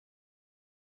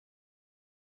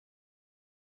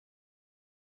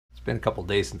It's been a couple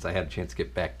days since I had a chance to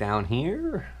get back down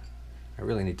here. I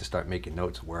really need to start making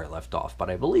notes of where I left off, but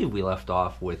I believe we left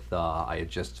off with I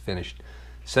had just finished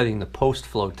setting the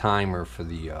post-flow timer for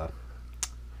the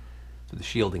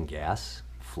shielding gas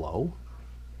flow.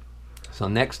 So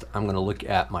next I'm going to look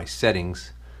at my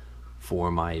settings for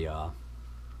my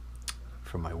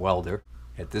welder.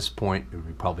 At this point, it would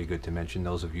be probably good to mention,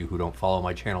 those of you who don't follow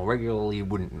my channel regularly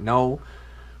wouldn't know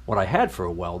what I had for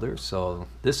a welder. So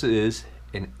this is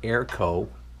an Airco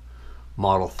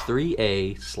model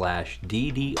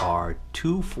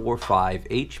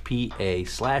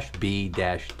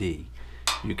 3A/DDR245HPA/B-D.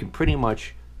 You can pretty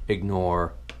much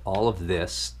ignore all of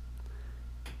this,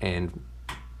 and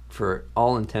for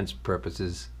all intents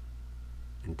purposes,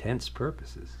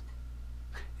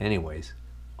 anyways,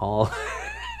 all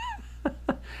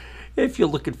if you're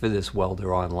looking for this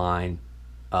welder online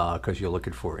because you're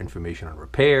looking for information on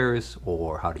repairs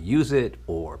or how to use it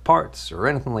or parts or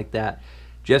anything like that,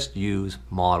 just use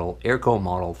Airco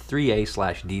model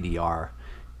 3A/DDR.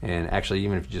 And actually,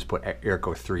 even if you just put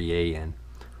Airco 3A in,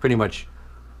 pretty much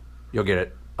you'll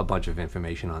get a bunch of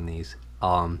information on these.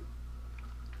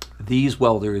 These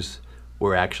welders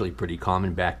were actually pretty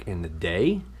common back in the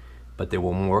day, but they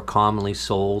were more commonly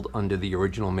sold under the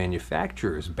original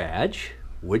manufacturer's badge,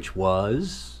 which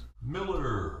was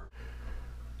Miller.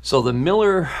 So the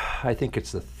Miller, I think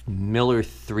it's the Miller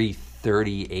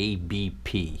 330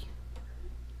 ABP.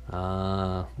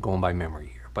 Going by memory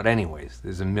here. But anyways,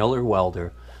 there's a Miller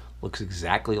welder, looks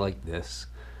exactly like this,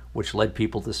 which led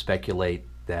people to speculate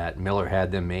that Miller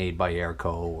had them made by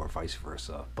Airco or vice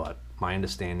versa. But my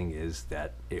understanding is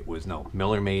that it was no,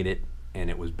 Miller made it,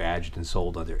 and it was badged and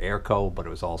sold under Airco, but it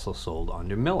was also sold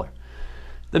under Miller.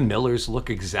 The Millers look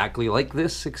exactly like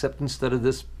this, except instead of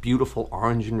this beautiful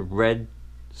orange and red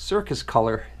circus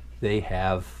color, they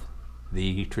have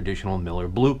the traditional Miller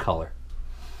blue color.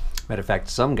 Matter of fact,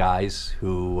 some guys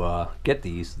who get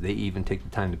these, they even take the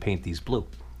time to paint these blue.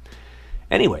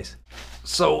 Anyways,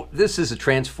 so this is a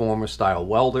transformer style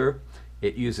welder.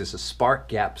 It uses a spark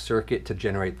gap circuit to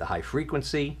generate the high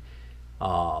frequency,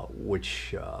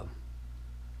 which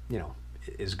you know,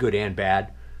 is good and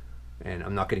bad, and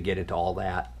I'm not going to get into all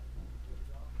that.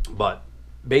 But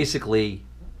basically,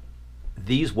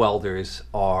 these welders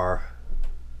are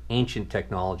ancient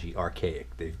technology,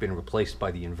 archaic. They've been replaced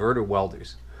by the inverter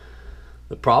welders.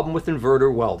 The problem with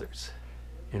inverter welders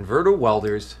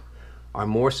are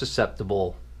more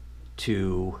susceptible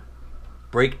to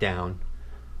breakdown,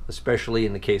 especially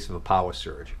in the case of a power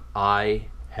surge. I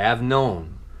have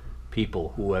known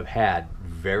people who have had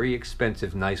very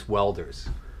expensive, nice welders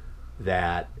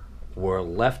that were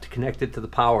left connected to the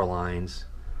power lines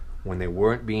when they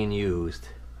weren't being used,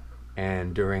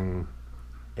 and during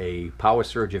a power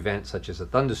surge event such as a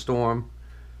thunderstorm,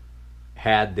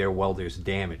 had their welders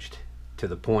damaged to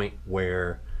the point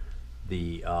where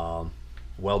the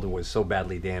welder was so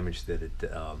badly damaged that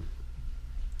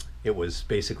it was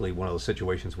basically one of those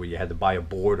situations where you had to buy a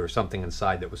board or something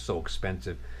inside that was so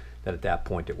expensive that at that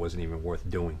point it wasn't even worth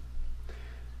doing.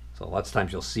 So lots of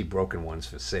times you'll see broken ones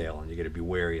for sale, and you got to be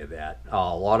wary of that.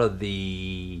 A lot of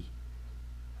the,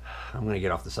 I'm going to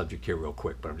get off the subject here real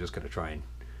quick, but I'm just going to try and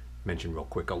mention real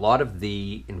quick. A lot of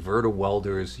the inverter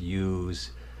welders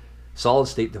use solid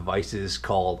state devices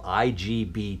called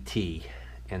IGBT,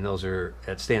 and those are,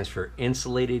 that stands for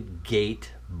insulated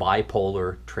gate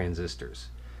bipolar transistors.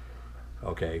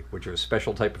 Okay, which are a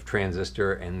special type of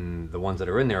transistor, and the ones that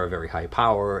are in there are very high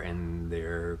power, and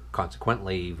they're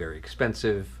consequently very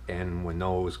expensive, and when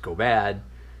those go bad,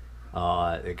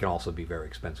 it can also be very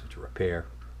expensive to repair.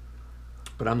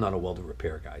 But I'm not a welder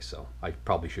repair guy, so I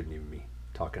probably shouldn't even be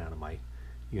talking out of my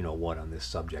you-know-what on this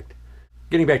subject.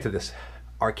 Getting back to this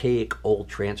archaic old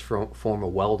transformer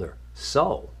welder.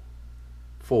 So,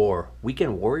 for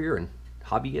weekend warrior and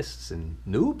hobbyists and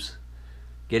noobs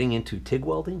getting into TIG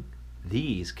welding,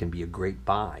 these can be a great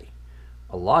buy.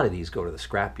 A lot of these go to the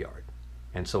scrapyard,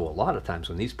 and so a lot of times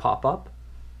when these pop up,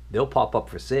 they'll pop up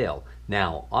for sale.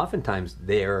 Now, oftentimes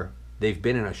they've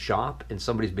been in a shop and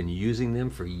somebody's been using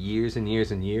them for years and years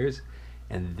and years,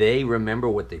 and they remember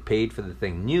what they paid for the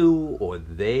thing new, or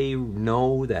they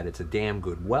know that it's a damn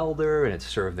good welder and it's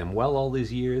served them well all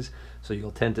these years, so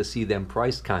you'll tend to see them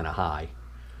priced kind of high,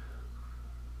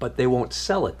 but they won't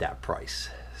sell at that price.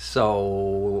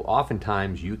 So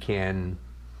oftentimes you can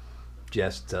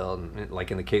just,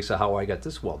 like in the case of how I got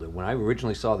this welder, when I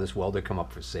originally saw this welder come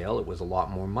up for sale, it was a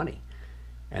lot more money.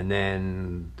 And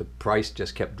then the price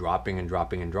just kept dropping and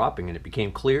dropping and dropping, and it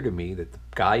became clear to me that the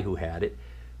guy who had it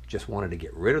just wanted to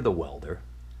get rid of the welder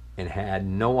and had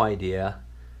no idea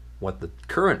what the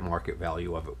current market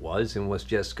value of it was, and was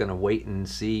just going to wait and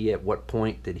see at what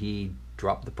point did he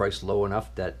drop the price low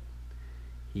enough that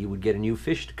he would get a new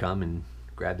fish to come and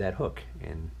grab that hook,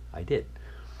 and I did.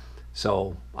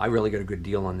 So I really got a good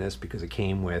deal on this because it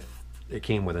came with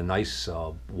a nice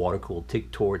water-cooled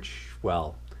TIG torch.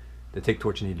 Well, the TIG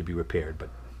torch needed to be repaired, but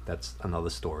that's another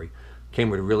story. Came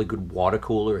with a really good water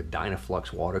cooler, a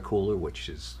Dynaflux water cooler, which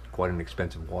is quite an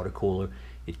expensive water cooler.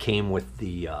 It came with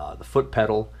the foot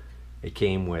pedal. It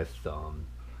came with the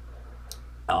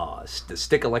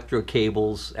stick electrode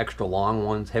cables, extra long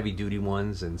ones, heavy duty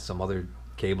ones, and some other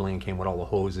cabling. It came with all the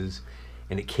hoses.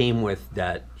 And it came with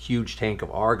that huge tank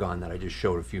of argon that I just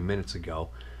showed a few minutes ago.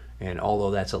 And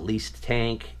although that's a leased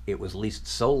tank, it was leased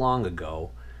so long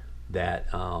ago that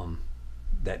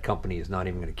that company is not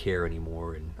even going to care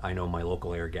anymore. And I know my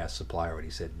local air gas supply already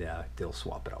said they'll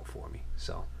swap it out for me.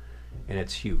 So, and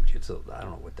it's huge. It's I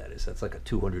don't know what that is. That's like a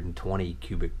 220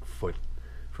 cubic foot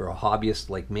for a hobbyist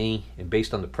like me. And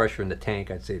based on the pressure in the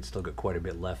tank, I'd say it's still got quite a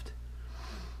bit left.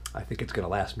 I think it's going to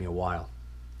last me a while.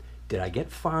 Did I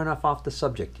get far enough off the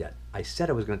subject yet? I said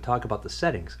I was going to talk about the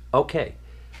settings. Okay,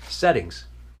 settings.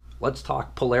 Let's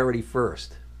talk polarity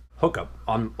first. Hookup.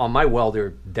 On my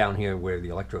welder down here where the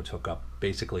electrodes hook up,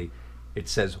 basically it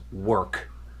says work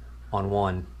on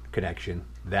one connection.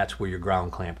 That's where your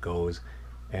ground clamp goes.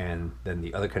 And then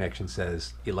the other connection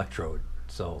says electrode.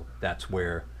 So that's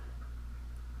where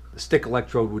the stick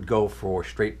electrode would go for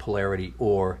straight polarity,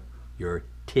 or your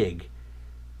TIG.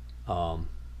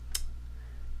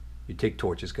 Your TIG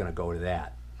torch is going to go to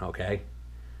that. Okay?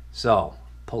 So,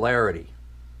 polarity.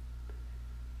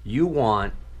 You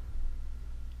want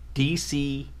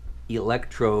DC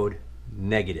electrode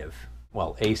negative.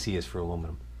 Well, AC is for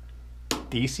aluminum.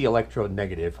 DC electrode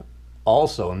negative,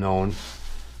 also known,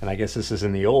 and I guess this is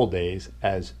in the old days,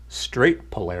 as straight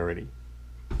polarity.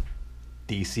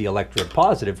 DC electrode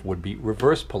positive would be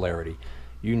reverse polarity.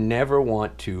 You never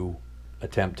want to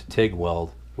attempt to TIG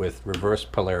weld with reverse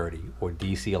polarity or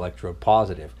DC electrode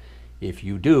positive. If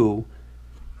you do,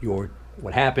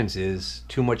 what happens is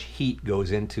too much heat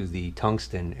goes into the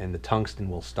tungsten, and the tungsten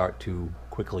will start to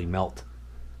quickly melt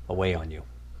away on you.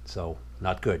 So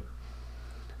not good.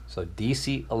 So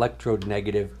DC electrode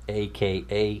negative,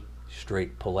 aka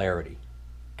straight polarity.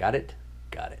 Got it?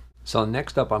 Got it. So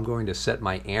next up, I'm going to set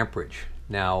my amperage.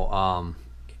 Now,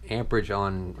 amperage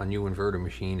on a new inverter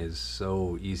machine is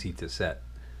so easy to set.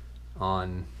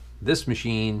 On this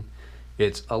machine,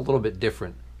 it's a little bit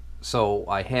different. So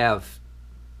I have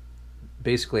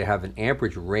an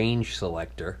amperage range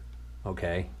selector,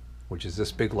 okay, which is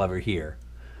this big lever here,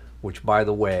 which, by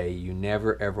the way, you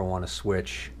never ever want to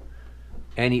switch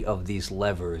any of these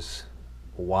levers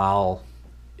while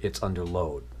it's under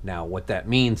load. Now, what that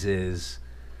means is,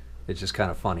 it's just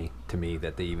kind of funny to me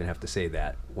that they even have to say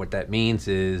that. What that means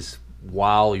is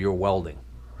while you're welding,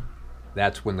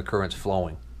 that's when the current's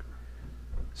flowing.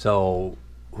 So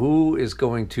who is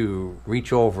going to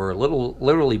reach over,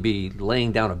 literally be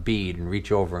laying down a bead and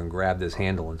reach over and grab this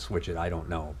handle and switch it? I don't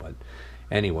know. But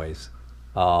anyways,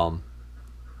 to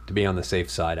be on the safe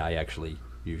side, I actually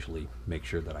usually make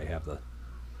sure that I have the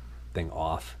thing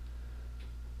off.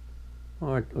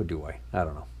 Or do I? I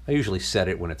don't know. I usually set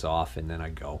it when it's off and then I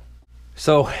go.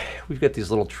 So we've got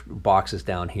these little boxes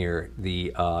down here.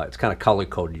 It's kind of color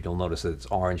coded. You'll notice that it's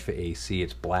orange for AC,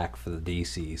 it's black for the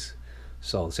DCs.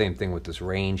 So the same thing with this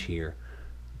range here.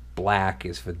 Black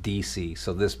is for DC.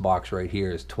 So this box right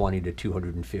here is 20 to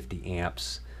 250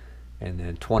 amps, and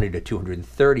then 20 to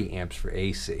 230 amps for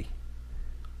AC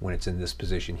when it's in this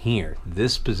position here.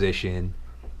 This position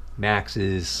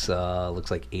maxes, looks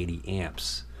like 80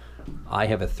 amps. I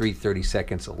have a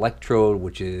 3/32 electrode,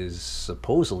 which is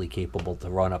supposedly capable to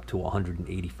run up to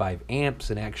 185 amps,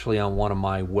 and actually on one of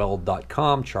my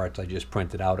weld.com charts I just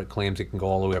printed out, it claims it can go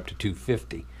all the way up to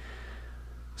 250.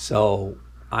 So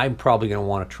I'm probably going to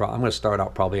want to try, I'm going to start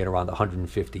out probably at around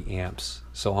 150 amps.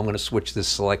 So I'm going to switch this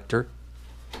selector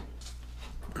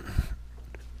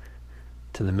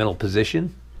to the middle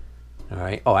position. All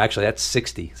right. Oh, actually that's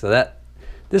 60. So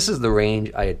this is the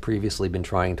range I had previously been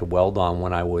trying to weld on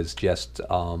when I was just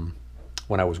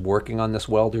when I was working on this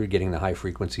welder, getting the high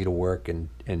frequency to work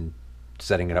and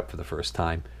setting it up for the first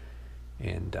time.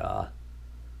 And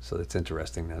so that's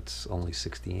interesting. That's only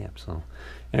 60 amps. So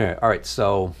anyway, all right.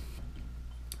 So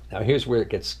now here's where it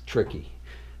gets tricky.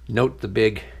 Note the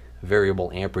big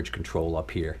variable amperage control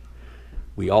up here.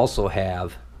 We also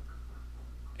have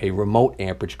a remote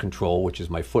amperage control, which is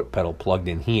my foot pedal plugged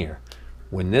in here.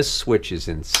 When this switch is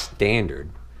in standard,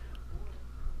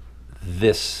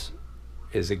 this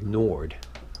is ignored.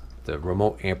 The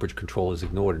remote amperage control is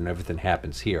ignored and everything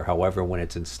happens here. However, when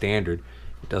it's in standard,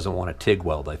 it doesn't want a TIG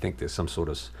weld. I think there's some sort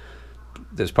of,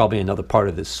 there's probably another part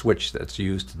of this switch that's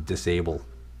used to disable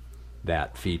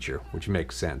that feature, which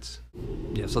makes sense.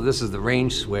 Yeah, so this is the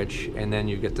range switch, and then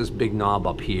you get this big knob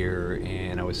up here,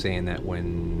 and I was saying that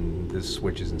when this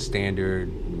switch is in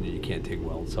standard, you can't TIG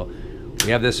weld. So we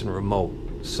have this in remote.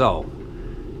 So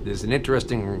there's an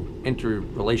interesting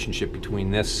interrelationship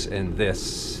between this and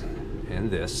this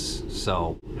and this.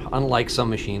 So unlike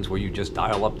some machines where you just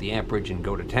dial up the amperage and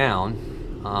go to town,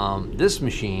 this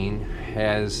machine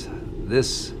has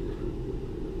this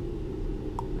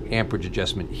amperage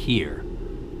adjustment here,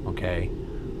 okay?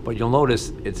 But you'll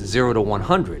notice it's 0 to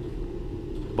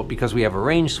 100. But because we have a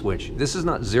range switch, this is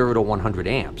not 0 to 100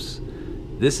 amps.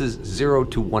 This is 0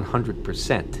 to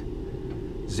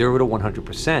 100%. 0 to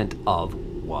 100% of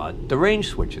what the range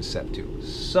switch is set to.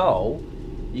 So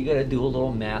you got to do a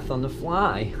little math on the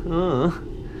fly.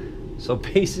 So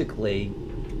basically,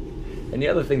 and the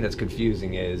other thing that's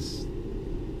confusing is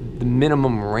the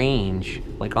minimum range,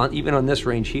 like even on this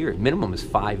range here, minimum is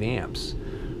 5 amps.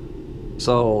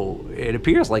 So it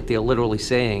appears like they're literally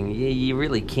saying, yeah, you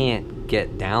really can't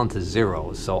get down to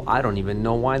 0. So I don't even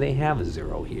know why they have a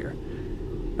 0 here.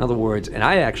 In other words, and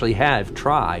I actually have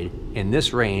tried in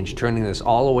this range turning this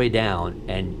all the way down,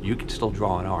 and you can still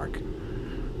draw an arc.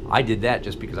 I did that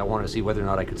just because I wanted to see whether or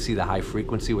not I could see the high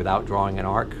frequency without drawing an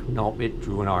arc. Nope, it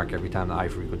drew an arc every time the high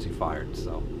frequency fired.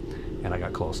 So, and I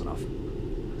got close enough.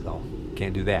 So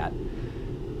can't do that.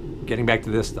 Getting back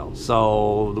to this though.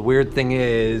 So the weird thing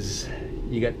is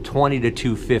you got 20 to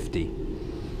 250.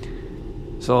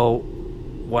 So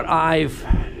what I've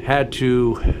had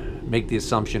to make the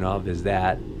assumption of is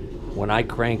that when I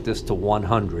crank this to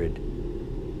 100,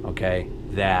 okay,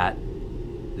 that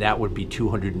would be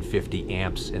 250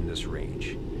 amps in this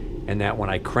range. And that when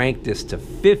I crank this to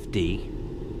 50,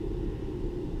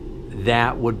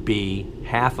 that would be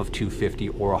half of 250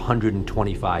 or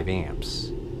 125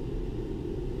 amps.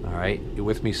 All right, you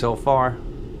with me so far?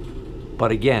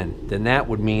 But again, then that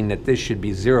would mean that this should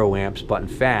be 0 amps, but in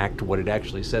fact, what it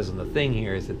actually says on the thing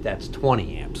here is that that's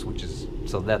 20 amps, which is,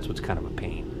 so that's what's kind of a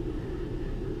pain.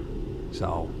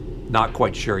 So, not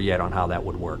quite sure yet on how that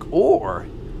would work. Or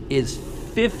is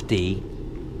 50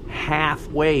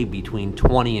 halfway between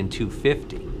 20 and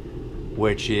 250?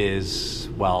 Which is,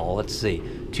 well, let's see,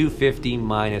 250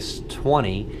 minus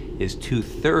 20 is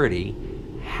 230.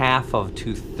 Half of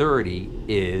 230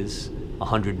 is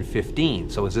 115.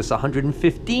 So is this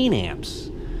 115 amps?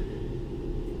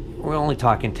 We're only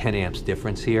talking 10 amps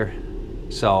difference here.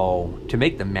 So to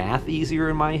make the math easier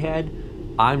in my head,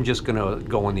 I'm just going to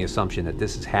go on the assumption that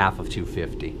this is half of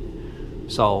 250.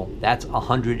 So that's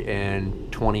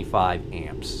 125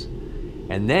 amps.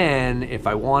 And then if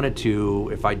I wanted to,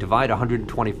 if I divide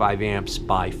 125 amps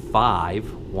by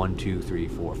 5, 1, 2, 3,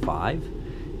 4, 5,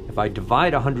 if I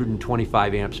divide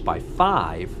 125 amps by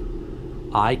 5,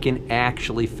 I can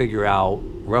actually figure out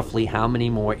roughly how many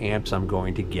more amps I'm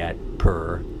going to get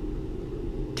per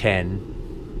 10,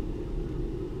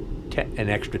 an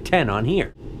extra 10 on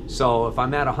here. So if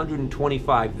I'm at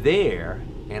 125 there,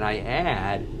 and I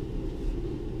add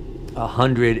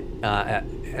 100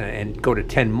 and go to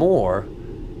 10 more,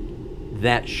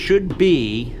 that should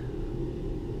be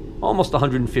almost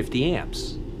 150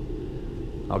 amps.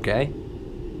 Okay?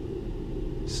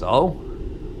 So,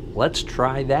 let's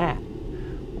try that.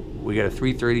 We got a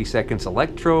 3/32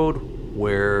 electrode.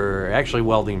 We're actually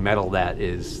welding metal that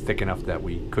is thick enough that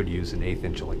we could use an 1/8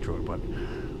 inch electrode, but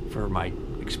for my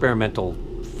experimental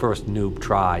first noob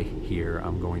try here,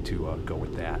 I'm going to go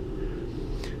with that.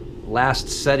 Last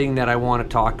setting that I want to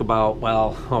talk about,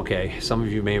 well, okay, some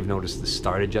of you may have noticed the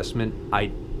start adjustment.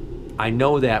 I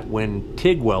know that when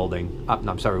TIG welding,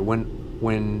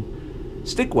 when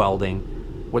stick welding,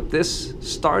 what this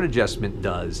start adjustment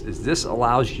does is this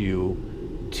allows you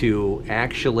to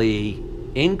actually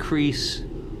increase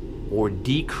or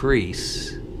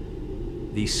decrease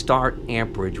the start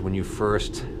amperage when you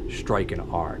first strike an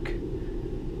arc.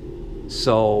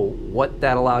 So what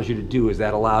that allows you to do is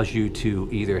that allows you to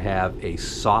either have a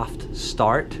soft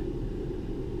start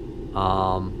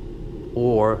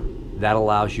or that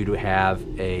allows you to have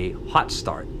a hot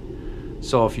start.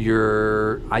 So if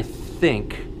you're, I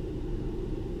think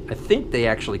they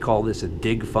actually call this a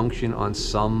dig function on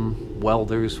some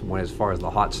welders when as far as the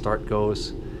hot start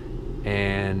goes.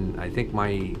 And I think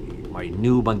my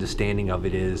noob understanding of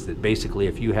it is that basically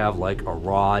if you have like a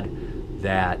rod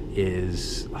that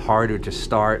is harder to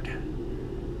start,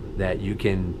 that you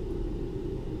can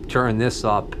turn this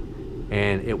up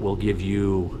and it will give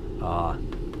you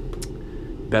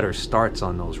better starts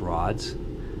on those rods.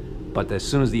 But as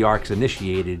soon as the arc's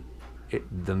initiated,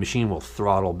 the machine will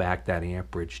throttle back that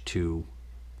amperage to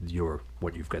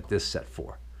what you've got this set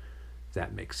for. If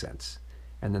that makes sense.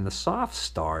 And then the soft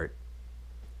start,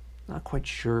 not quite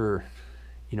sure.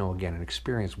 You know, again, an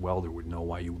experienced welder would know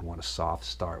why you would want a soft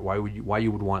start. Why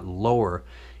you would want lower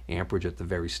amperage at the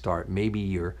very start. Maybe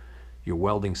you're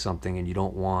welding something and you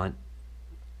don't want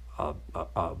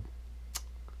a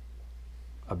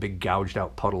big gouged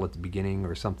out puddle at the beginning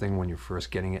or something when you're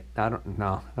first getting it. I don't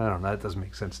know. That doesn't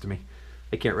make sense to me.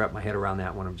 I can't wrap my head around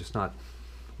that one. I'm just not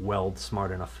weld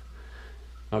smart enough.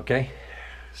 Okay,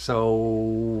 so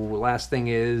last thing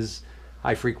is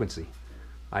high frequency.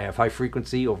 I have high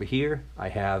frequency over here. I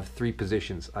have 3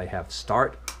 positions. I have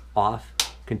start, off,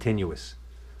 continuous.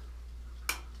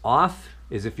 Off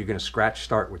is if you're going to scratch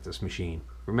start with this machine.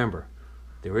 Remember,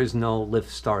 there is no lift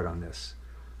start on this.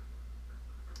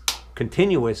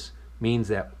 Continuous means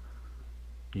that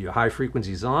your high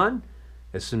frequency is on.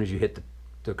 As soon as you hit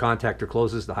the contactor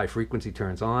closes, the high frequency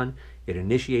turns on. It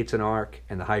initiates an arc,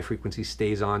 and the high frequency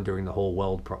stays on during the whole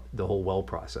weld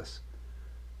process.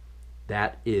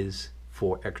 That is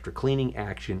for extra cleaning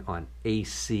action on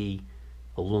AC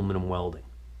aluminum welding.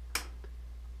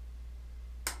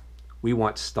 We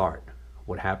want start.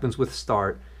 What happens with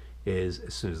start is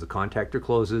as soon as the contactor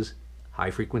closes, high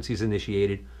frequency is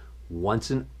initiated. Once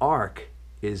an arc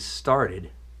is started,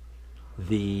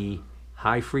 the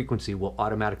high frequency will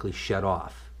automatically shut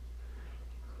off.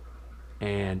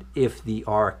 And if the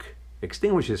arc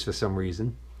extinguishes for some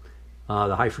reason,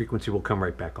 the high frequency will come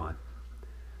right back on.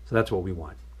 So that's what we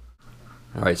want.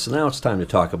 All right, so now it's time to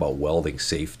talk about welding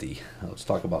safety. Let's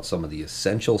talk about some of the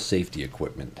essential safety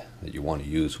equipment that you want to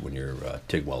use when you're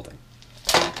TIG welding.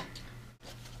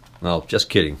 Well, just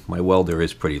kidding. My welder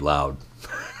is pretty loud.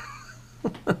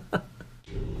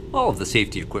 All of the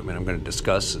safety equipment I'm going to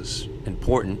discuss is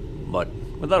important, but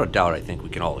without a doubt I think we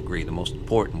can all agree the most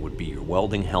important would be your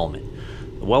welding helmet.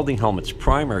 The welding helmet's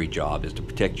primary job is to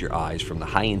protect your eyes from the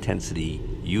high-intensity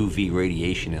UV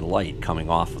radiation and light coming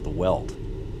off of the weld.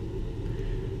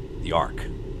 The arc,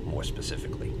 more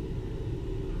specifically.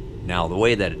 Now, the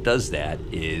way that it does that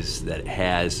is that it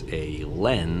has a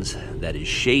lens that is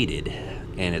shaded,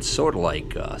 and it's sort of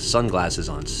like sunglasses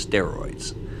on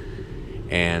steroids.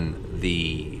 And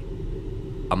the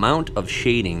amount of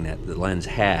shading that the lens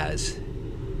has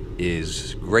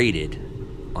is graded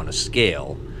on a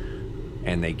scale,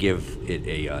 and they give it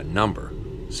a number.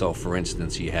 So, for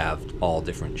instance, you have all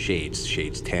different shades.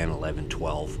 Shades 10, 11,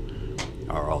 12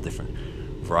 are all different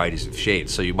varieties of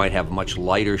shades. So you might have a much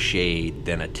lighter shade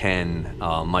than a 10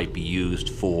 might be used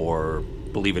for,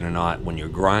 believe it or not, when you're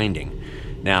grinding.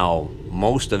 Now,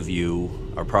 most of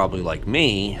you are probably like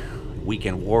me,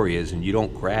 weekend warriors, and you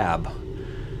don't grab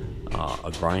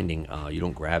a grinding, you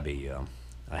don't grab a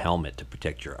helmet to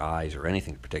protect your eyes or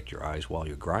anything to protect your eyes while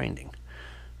you're grinding.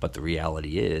 But the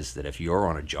reality is that if you're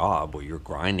on a job where you're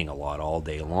grinding a lot all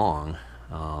day long,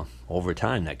 over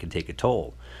time that can take a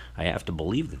toll. I have to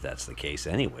believe that that's the case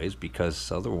anyways, because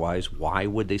otherwise why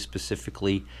would they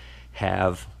specifically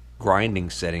have grinding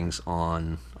settings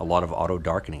on a lot of auto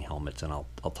darkening helmets? And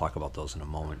I'll talk about those in a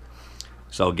moment.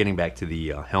 So getting back to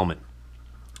the helmet.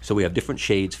 So we have different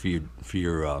shades for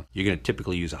your you're going to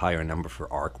typically use a higher number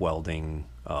for arc welding,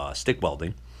 stick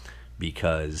welding,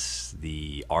 because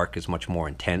the arc is much more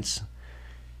intense.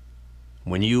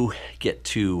 When you get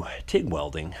to TIG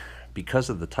welding, because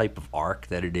of the type of arc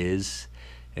that it is,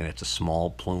 and it's a small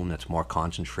plume that's more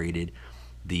concentrated,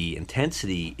 the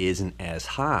intensity isn't as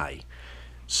high.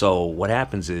 So what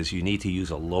happens is you need to use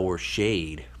a lower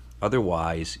shade.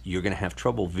 Otherwise, you're going to have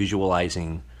trouble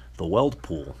visualizing the weld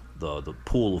pool, the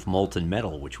pool of molten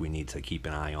metal, which we need to keep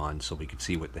an eye on so we can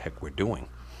see what the heck we're doing.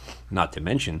 Not to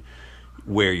mention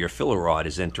where your filler rod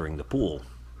is entering the pool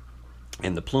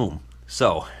and the plume.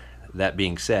 So that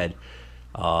being said,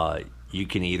 you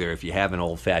can either, if you have an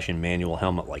old-fashioned manual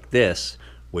helmet like this,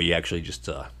 where you actually just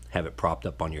have it propped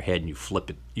up on your head and you flip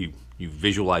it, you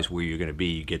visualize where you're going to be,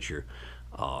 you get your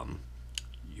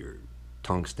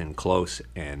tungsten close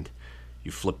and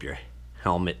you flip your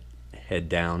helmet head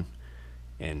down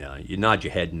and you nod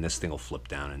your head and this thing will flip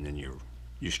down, and then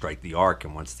you strike the arc,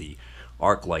 and once the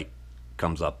arc light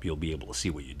comes up you'll be able to see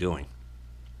what you're doing.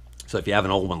 So if you have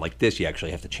an old one like this, you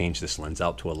actually have to change this lens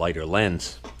out to a lighter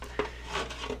lens.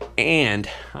 And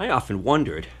I often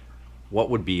wondered what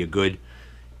would be a good,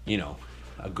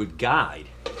 a good guide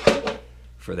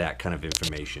for that kind of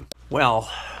information. Well,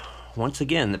 once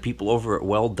again, the people over at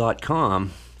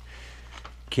weld.com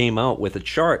came out with a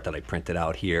chart that I printed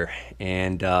out here.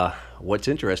 And what's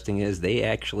interesting is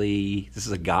this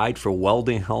is a guide for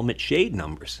welding helmet shade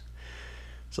numbers.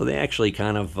 So they actually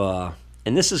kind of,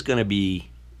 and this is going to be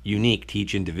unique to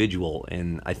each individual,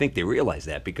 and I think they realize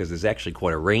that because there's actually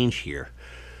quite a range here.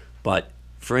 But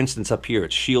for instance, up here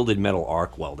it's shielded metal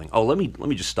arc welding. Oh, let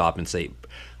me just stop and say,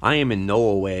 I am in no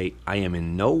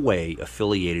way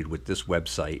affiliated with this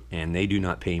website, and they do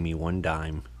not pay me one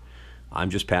dime. I'm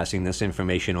just passing this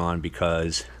information on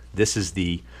because this is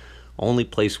the only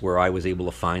place where I was able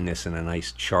to find this in a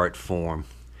nice chart form.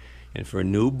 And for a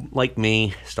noob like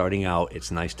me starting out,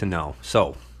 it's nice to know.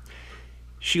 So,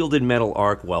 shielded metal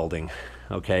arc welding,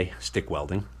 okay, stick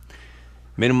welding.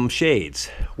 Minimum shades.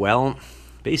 Well,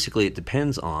 basically it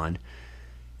depends on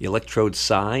the electrode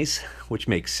size, which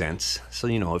makes sense. So,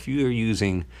 you know, if you're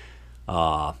using,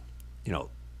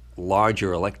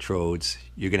 larger electrodes,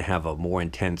 you're going to have a more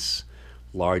intense,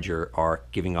 larger arc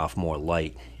giving off more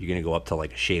light. You're going to go up to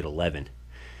like a shade 11.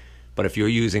 But if you're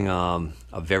using a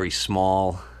very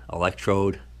small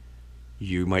electrode,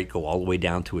 you might go all the way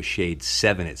down to a shade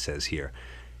 7, it says here.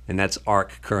 And that's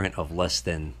arc current of less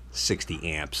than 60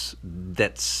 amps.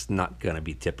 That's not going to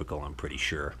be typical, I'm pretty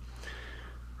sure.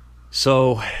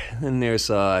 So then there's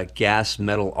gas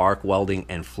metal arc welding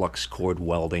and flux cord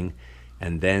welding.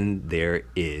 And then there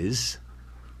is,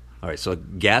 all right, so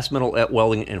gas metal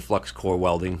welding and flux core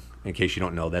welding, in case you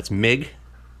don't know, that's MIG.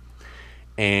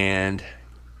 And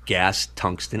gas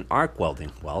tungsten arc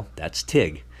welding, well, that's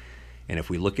TIG. And if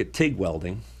we look at TIG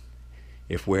welding,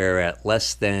 if we're at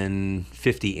less than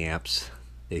 50 amps,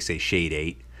 they say shade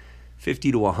 8,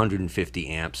 50 to 150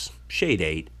 amps, shade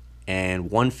 8,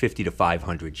 and 150 to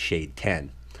 500, shade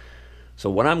 10. So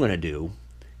what I'm going to do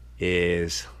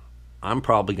is I'm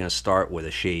probably going to start with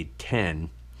a shade 10,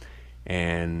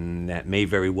 and that may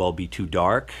very well be too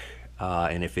dark,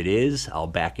 and if it is, I'll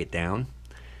back it down,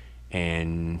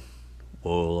 and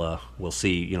we'll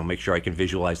see, make sure I can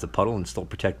visualize the puddle and still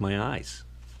protect my eyes.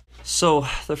 So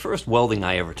the first welding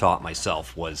I ever taught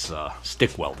myself was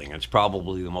stick welding. It's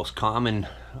probably the most common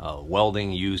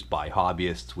welding used by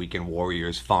hobbyists, weekend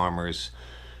warriors, farmers,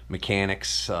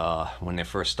 mechanics when they're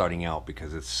first starting out,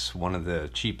 because it's one of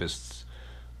the cheapest.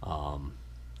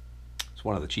 It's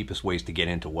one of the cheapest ways to get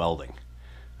into welding.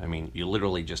 I mean, you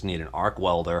literally just need an arc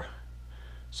welder,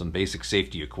 some basic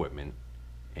safety equipment,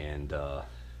 and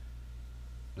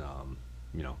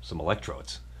some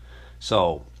electrodes.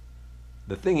 So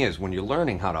the thing is, when you're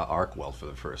learning how to arc weld for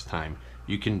the first time,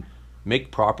 you can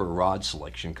make proper rod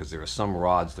selection, because there are some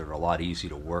rods that are a lot easier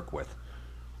to work with.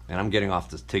 And I'm getting off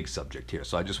this TIG subject here,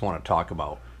 so I just want to talk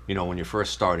about, when you're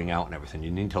first starting out and everything,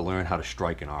 you need to learn how to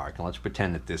strike an arc. And let's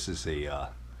pretend that this is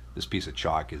this piece of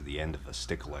chalk is the end of a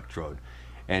stick electrode,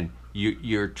 and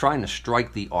you're trying to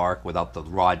strike the arc without the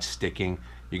rod sticking.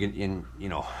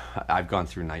 I've gone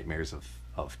through nightmares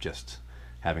of just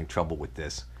having trouble with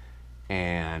this.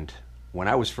 And when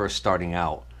I was first starting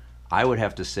out, I would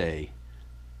have to say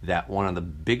that one of the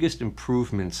biggest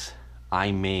improvements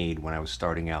I made when I was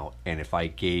starting out, and if I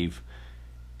gave,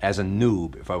 as a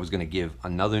noob, if I was going to give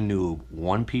another noob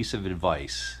one piece of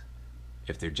advice,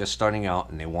 if they're just starting out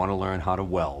and they want to learn how to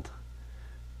weld,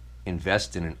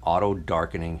 invest in an auto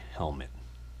darkening helmet.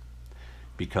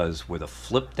 Because with a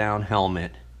flip down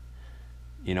helmet,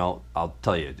 I'll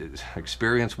tell you,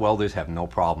 experienced welders have no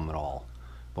problem at all.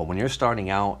 But when you're starting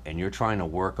out and you're trying to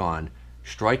work on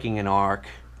striking an arc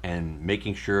and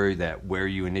making sure that where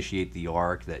you initiate the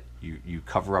arc, that you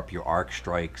cover up your arc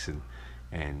strikes,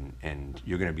 and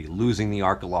you're going to be losing the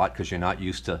arc a lot because you're not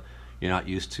used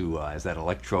to as that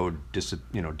electrode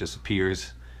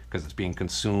disappears because it's being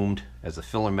consumed as a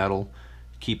filler metal,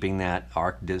 keeping that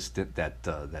arc distant,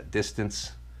 that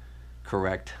distance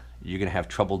correct. You're going to have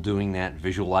trouble doing that,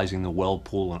 visualizing the weld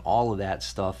pool and all of that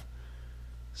stuff.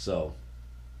 So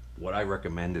what I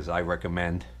recommend is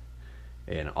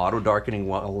an auto darkening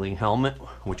welding helmet,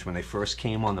 which when they first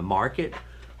came on the market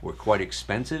were quite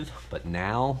expensive, but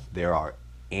now there are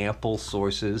ample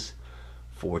sources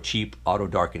for cheap auto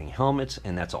darkening helmets,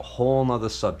 and that's a whole nother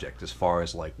subject as far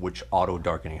as like which auto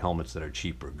darkening helmets that are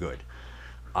cheap or good.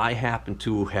 I happen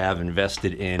to have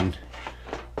invested in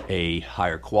a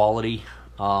higher quality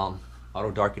auto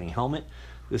darkening helmet.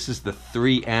 This is the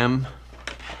 3M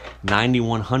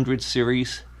 9100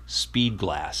 series Speed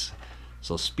Glass.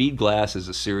 So Speed Glass is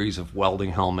a series of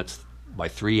welding helmets by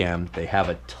 3M. They have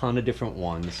a ton of different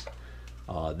ones.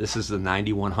 This is the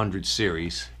 9100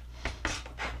 series.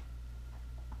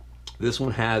 This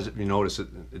one has, if you notice,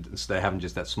 instead of having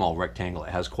just that small rectangle,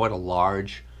 it has quite a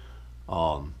large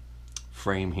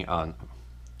frame here,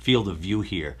 field of view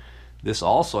here. This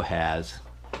also has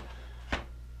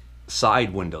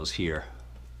side windows here,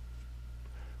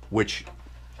 which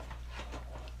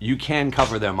you can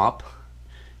cover them up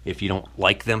if you don't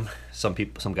like them. Some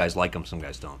guys like them, some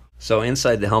guys don't. So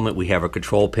inside the helmet we have a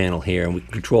control panel here, and we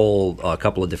can control a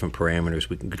couple of different parameters.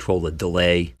 We can control the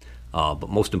delay but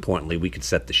most importantly, we can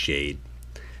set the shade.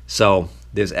 So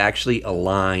there's actually a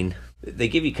line. They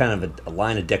give you kind of a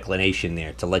line of declination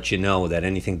there to let you know that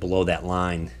anything below that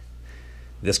line,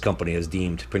 this company has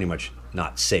deemed pretty much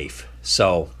not safe.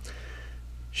 So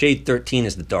shade 13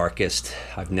 is the darkest.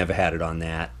 I've never had it on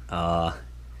that.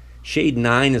 Shade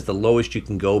 9 is the lowest you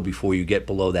can go before you get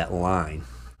below that line.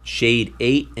 Shade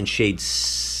 8 and shade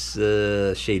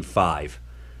 5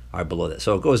 are below that.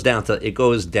 So it goes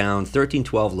down 13,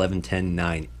 12, 11, 10,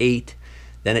 9, 8.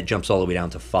 Then it jumps all the way down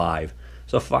to 5.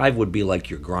 So 5 would be like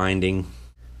you're grinding.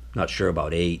 Not sure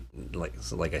about 8.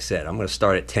 Like I said, I'm going to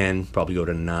start at 10, probably go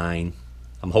to 9.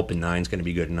 I'm hoping 9 is going to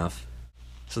be good enough.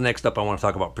 So next up, I want to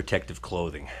talk about protective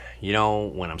clothing. You know,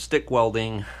 when I'm stick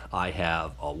welding, I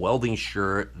have a welding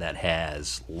shirt that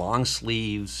has long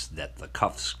sleeves, that the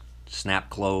cuffs snap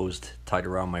closed, tight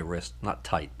around my wrist. Not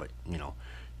tight, but, you know,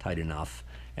 tight enough.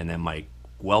 And then my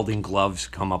welding gloves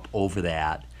come up over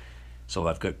that. So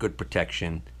I've got good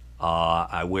protection.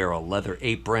 I wear a leather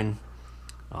apron.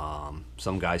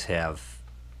 Some guys have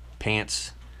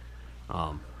pants.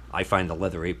 I find the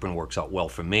leather apron works out well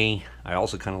for me. I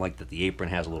also kind of like that the apron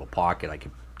has a little pocket. I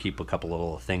can keep a couple of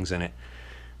little things in it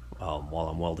while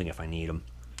I'm welding if I need them.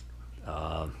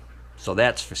 So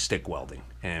that's for stick welding.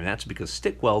 And that's because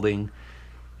stick welding,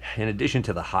 in addition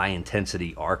to the high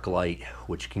intensity arc light,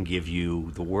 which can give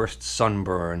you the worst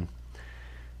sunburn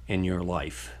in your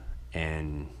life,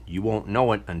 and you won't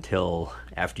know it until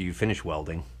after you finish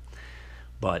welding.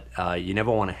 But you never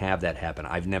want to have that happen.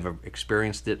 I've never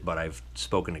experienced it, but I've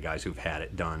spoken to guys who've had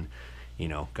it done. You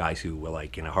know, guys who were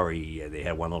like in a hurry. They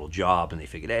had one little job and they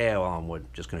figured, hey, well, I'm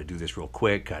just going to do this real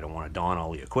quick. I don't want to don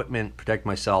all the equipment, protect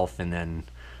myself, and then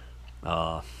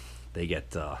they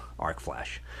get arc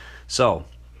flash. So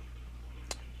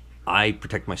I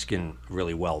protect my skin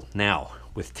really well. Now,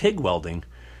 with TIG welding,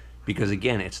 because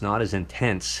again, it's not as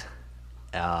intense,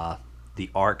 the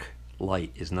arc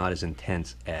light is not as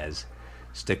intense as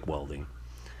stick welding.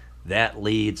 That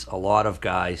leads a lot of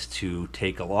guys to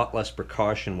take a lot less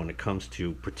precaution when it comes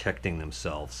to protecting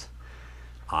themselves.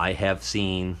 I have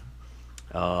seen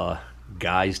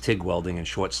guys TIG welding in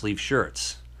short sleeve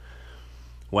shirts.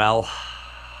 Well,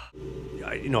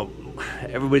 you know,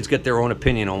 everybody's got their own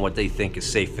opinion on what they think is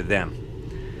safe for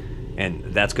them,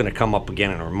 and that's going to come up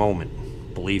again in a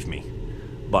moment, believe me.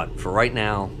 But for right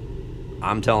now,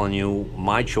 I'm telling you,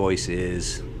 my choice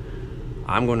is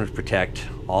I'm going to protect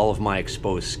all of my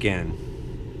exposed skin.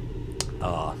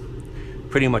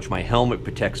 Pretty much my helmet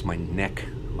protects my neck,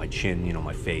 my chin, you know,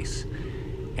 my face,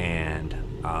 and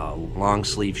long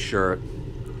sleeve shirt.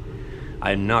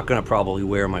 I'm not going to probably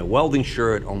wear my welding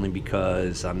shirt only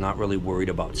because I'm not really worried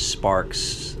about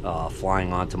sparks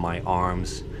flying onto my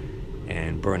arms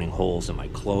and burning holes in my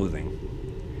clothing.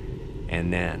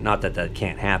 And then, not that that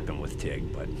can't happen with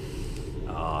TIG, but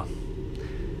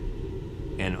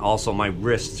and also my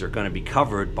wrists are going to be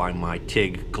covered by my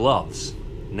TIG gloves.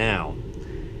 Now,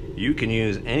 you can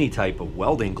use any type of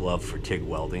welding glove for TIG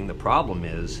welding. The problem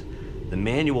is the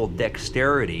manual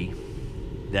dexterity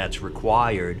that's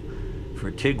required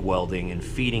for TIG welding and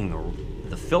feeding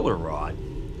the filler rod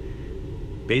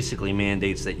basically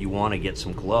mandates that you want to get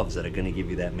some gloves that are going to give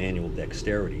you that manual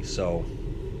dexterity. So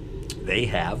they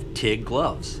have TIG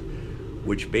gloves,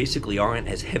 which basically aren't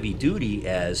as heavy duty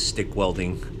as stick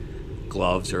welding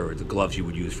gloves, or the gloves you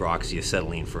would use for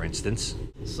oxyacetylene, for instance.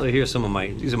 So here's some of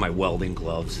these are my welding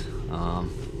gloves.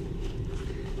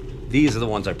 These are the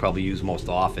ones I probably use most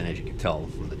often, as you can tell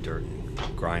from the dirt and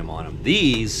grime on them.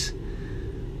 These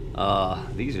are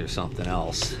something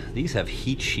else. These have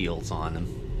heat shields on them.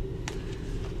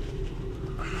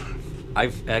 I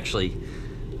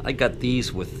got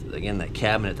these with, again, that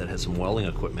cabinet that has some welding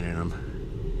equipment in them.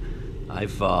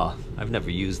 I've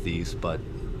never used these, but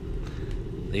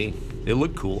they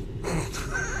look cool.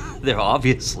 They're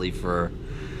obviously for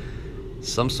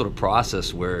some sort of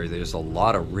process where there's a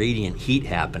lot of radiant heat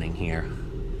happening here.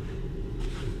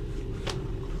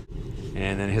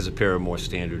 And then here's a pair of more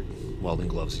standard welding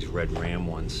gloves, these red Ram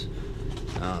ones.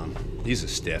 These are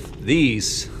stiff.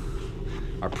 These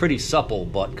are pretty supple,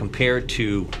 but compared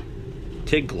to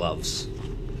TIG gloves,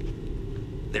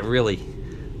 they're really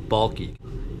bulky.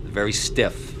 They're very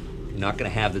stiff. You're not going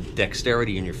to have the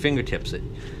dexterity in your fingertips that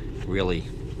really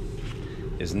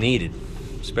is needed,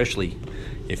 especially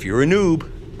if you're a noob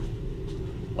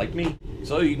like me.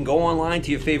 So you can go online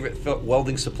to your favorite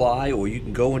welding supply, or you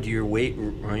can go into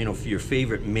your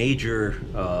favorite major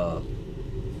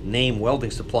name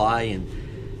welding supply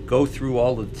and go through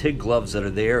all the TIG gloves that are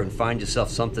there and find yourself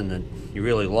something that you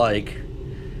really like.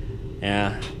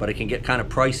 But it can get kind of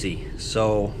pricey.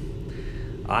 So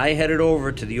I headed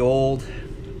over to the old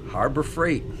Harbor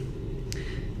Freight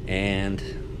And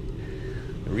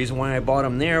the reason why I bought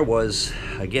them there was,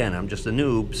 again, I'm just a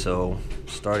noob, so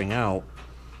starting out,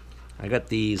 I got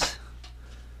these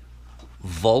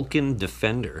Vulcan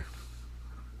Defender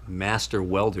Master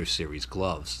Welder Series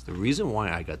gloves. The reason why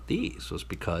I got these was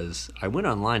because I went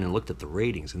online and looked at the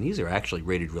ratings, and these are actually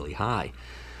rated really high.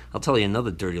 I'll tell you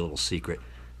another dirty little secret.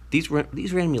 These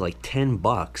ran me like 10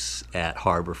 bucks at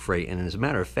Harbor Freight, and as a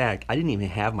matter of fact, I didn't even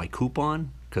have my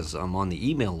coupon because I'm on the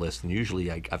email list, and usually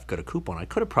I've got a coupon. I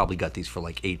could have probably got these for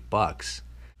like 8 bucks.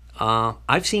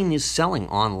 I've seen these selling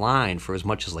online for as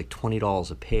much as like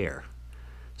 $20 a pair.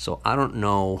 So I don't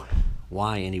know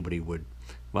why anybody would,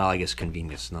 well, I guess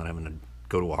convenience, not having to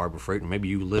go to a Harbor Freight, or maybe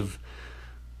you live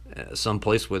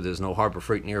someplace where there's no Harbor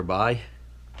Freight nearby.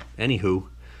 Anywho,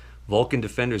 Vulcan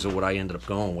Defenders are what I ended up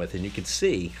going with, and you can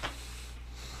see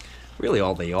really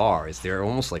all they are is they're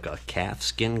almost like a calf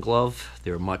skin glove.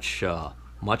 They're much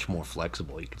more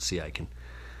flexible. You can see I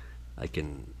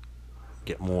can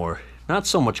get more, not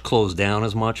so much closed down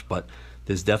as much, but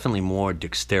there's definitely more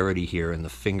dexterity here in the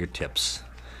fingertips,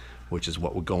 which is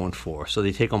what we're going for. So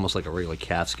they take almost like a regular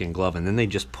calfskin glove, and then they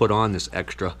just put on this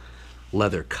extra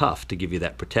leather cuff to give you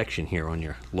that protection here on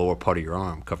your lower part of your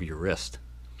arm, cover your wrist.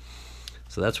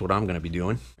 So that's what I'm going to be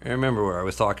doing. And remember where I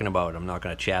was talking about, I'm not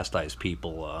going to chastise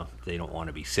people if they don't want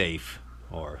to be safe,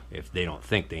 or if they don't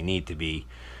think they need to be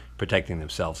protecting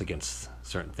themselves against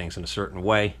certain things in a certain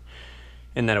way.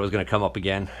 And then it was going to come up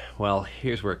again. Well,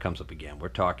 here's where it comes up again. We're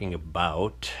talking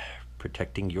about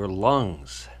protecting your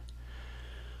lungs.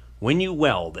 When you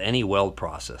weld, any weld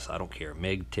process, I don't care,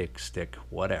 MIG, TIG, stick,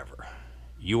 whatever,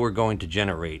 you are going to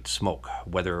generate smoke,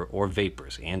 whether or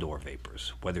vapors,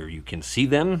 whether you can see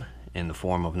them in the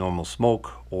form of normal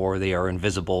smoke or they are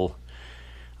invisible,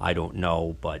 I don't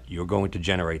know, but you're going to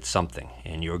generate something,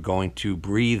 and you're going to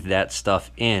breathe that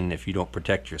stuff in if you don't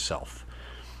protect yourself.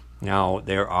 Now,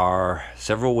 there are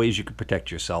several ways you can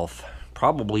protect yourself.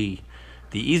 Probably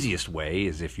the easiest way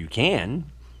is, if you can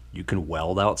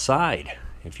weld outside.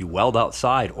 If you weld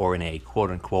outside or in a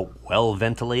quote-unquote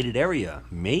well-ventilated area,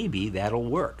 maybe that'll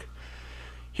work.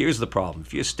 Here's the problem.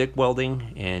 If you're stick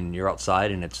welding and you're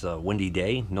outside and it's a windy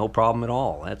day, no problem at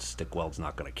all. That stick weld's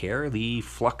not going to care. The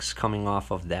flux coming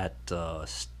off of that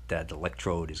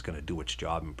electrode is going to do its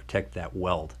job and protect that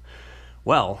weld.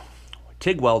 Well,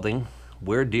 TIG welding,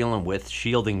 we're dealing with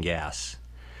shielding gas.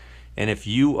 And if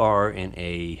you are in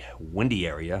a windy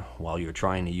area while you're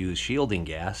trying to use shielding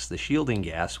gas, the shielding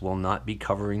gas will not be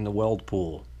covering the weld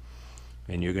pool.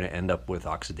 And you're going to end up with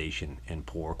oxidation and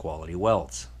poor quality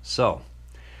welds. So,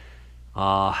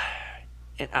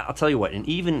 and I'll tell you what, and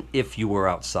even if you were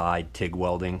outside TIG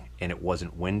welding and it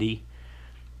wasn't windy,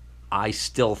 I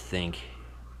still think,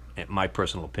 in my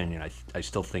personal opinion, I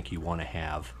still think you want to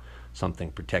have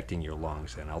something protecting your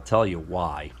lungs. And I'll tell you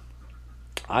why.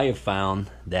 I have found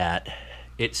that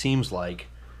it seems like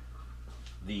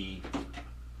the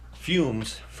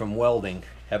fumes from welding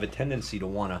have a tendency to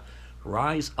want to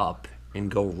rise up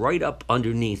and go right up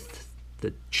underneath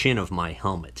the chin of my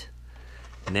helmet.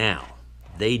 Now,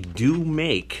 they do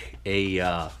make a,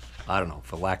 I don't know,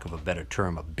 for lack of a better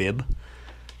term, a bib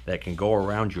that can go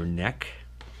around your neck,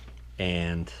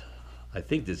 and I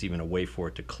think there's even a way for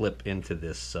it to clip into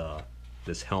this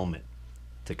this helmet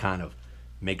to kind of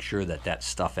make sure that that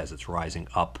stuff, as it's rising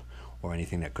up, or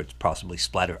anything that could possibly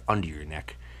splatter under your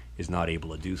neck, is not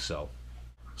able to do so.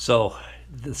 So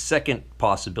the second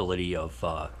possibility of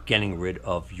getting rid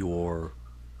of your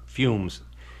fumes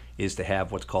is to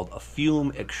have what's called a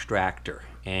fume extractor.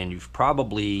 And you've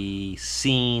probably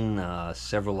seen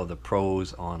several of the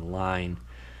pros online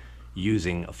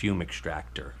using a fume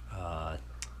extractor.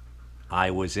 I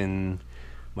was in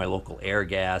my local Air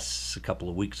Gas a couple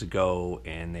of weeks ago,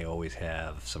 and they always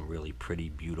have some really pretty,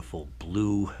 beautiful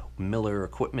blue Miller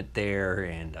equipment there,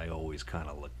 and I always kind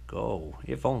of look, oh,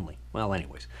 if only. Well,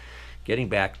 anyways, getting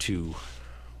back to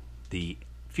the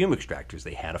fume extractors,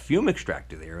 they had a fume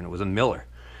extractor there, and it was a Miller.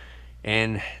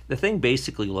 And the thing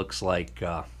basically looks like,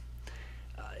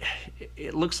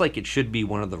 it looks like it should be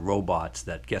one of the robots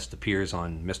that guest appears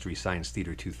on Mystery Science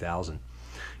Theater 2000.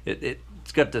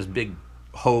 It's got this big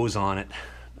hose on it,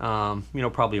 you know,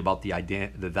 probably about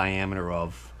the diameter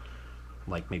of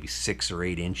like maybe 6 or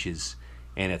 8 inches,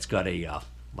 and it's got a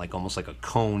like almost like a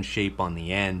cone shape on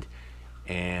the end,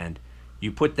 and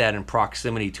you put that in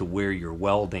proximity to where you're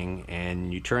welding,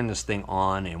 and you turn this thing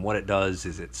on, and what it does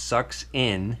is it sucks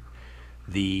in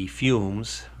the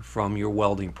fumes from your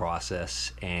welding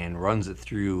process and runs it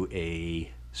through a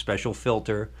special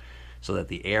filter so that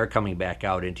the air coming back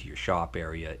out into your shop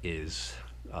area is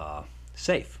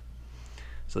safe.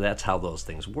 So that's how those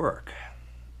things work.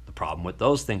 The Problem with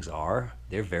those things are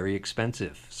they're very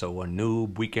expensive. So a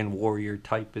Noob weekend warrior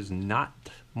type is not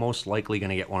most likely going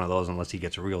to get one of those unless he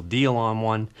gets a real deal on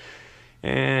one.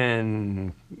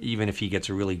 And even if he gets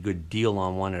a really good deal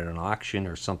on one at an auction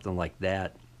or something like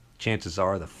that, chances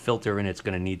are the filter in it's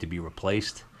going to need to be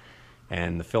replaced.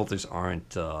 And the filters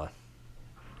aren't, they're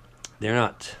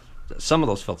not, some of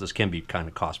those filters can be kind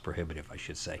of cost prohibitive, I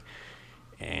should say.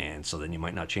 And so then you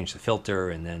might not change the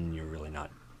filter, and then you're really not,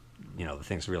 you know, the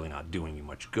thing's really not doing you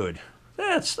much good.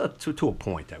 That's to a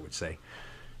point, I would say.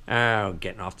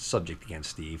 Getting off the subject again,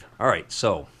 Steve. All right,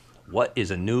 so what is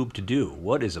a noob to do?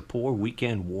 What is a poor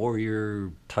weekend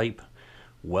warrior type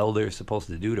welder supposed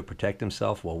to do to protect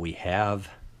himself? Well, we have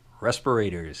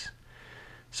respirators.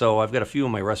 So I've got a few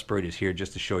of my respirators here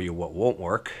just to show you what won't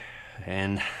work.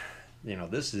 And, you know,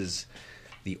 this is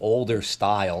the older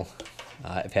style.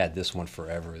 I've had this one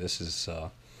forever. This is,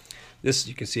 this,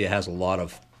 you can see it has a lot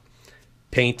of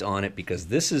paint on it because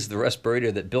this is the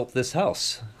respirator that built this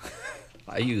house.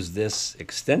 I used this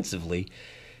extensively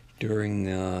during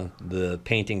the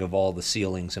painting of all the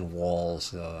ceilings and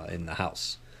walls in the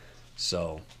house.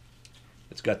 So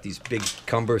it's got these big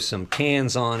cumbersome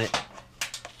cans on it.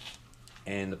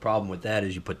 And the problem with that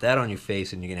is you put that on your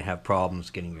face and you're going to have problems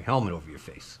getting your helmet over your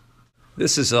face.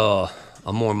 This is a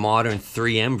more modern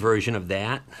 3M version of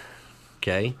that.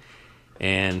 Okay.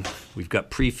 And we've got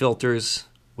pre-filters,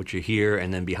 which are here.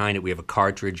 And then behind it we have a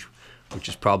cartridge, which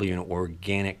is probably an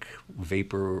organic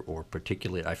vapor or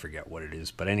particulate. I forget what it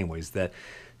is. But anyways,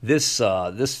 this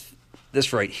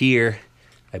right here,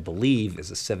 I believe,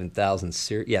 is a 7000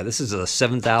 series. Yeah, this is a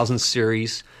 7000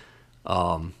 series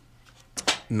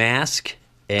mask,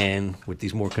 and with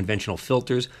these more conventional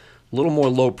filters, a little more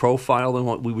low profile than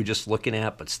what we were just looking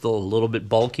at, but still a little bit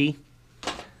bulky.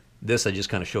 This I just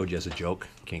kind of showed you as a joke.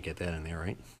 Can't get that in there,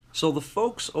 right? So the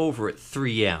folks over at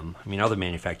 3M, I mean, other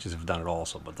manufacturers have done it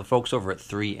also, but the folks over at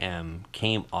 3M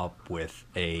came up with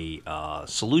a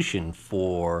solution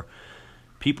for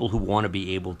people who want to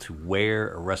be able to wear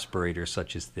a respirator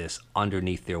such as this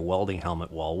underneath their welding helmet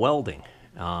while welding.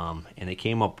 And they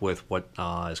came up with what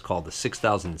is called the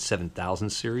 6000 and 7000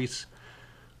 series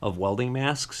of welding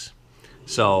masks.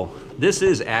 So this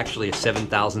is actually a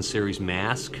 7000 series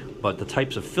mask, but the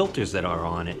types of filters that are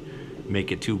on it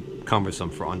make it too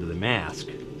cumbersome for under the mask.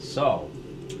 So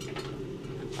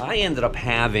I ended up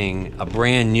having a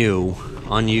brand new,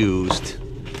 unused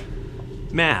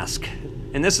mask,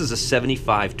 and this is a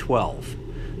 7512.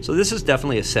 So this is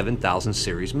definitely a 7000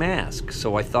 series mask.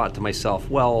 So I thought to myself,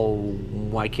 well,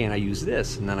 why can't I use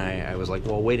this? And then I was like,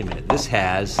 well, wait a minute. This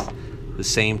has the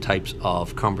same types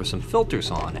of cumbersome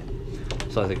filters on it.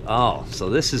 So I think, oh, so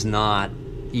this is not,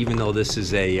 even though this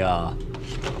is a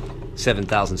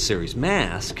 7000 series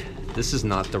mask, this is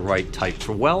not the right type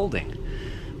for welding.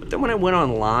 But then when I went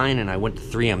online and I went to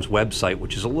 3M's website,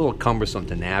 which is a little cumbersome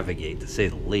to navigate, to say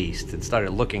the least, and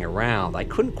started looking around, I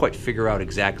couldn't quite figure out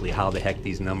exactly how the heck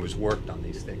these numbers worked on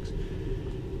these things.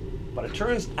 But it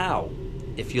turns out,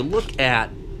 if you look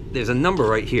at, there's a number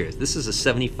right here. This is a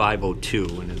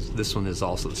 7502, and this one is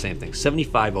also the same thing,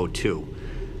 7502.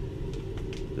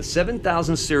 The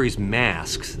 7000 series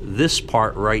masks, this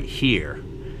part right here,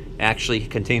 actually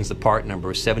contains the part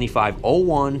number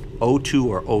 7501, 02,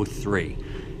 or 03.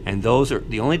 And those are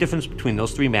the only difference between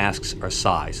those three masks are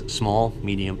size, small,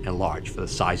 medium, and large for the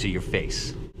size of your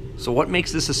face. So what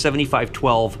makes this a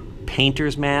 7512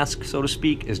 painter's mask, so to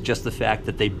speak, is just the fact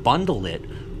that they bundle it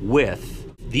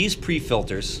with these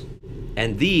pre-filters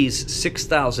and these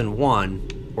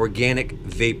 6001 organic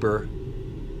vapor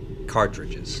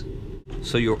cartridges.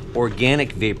 So your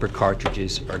organic vapor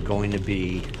cartridges are going to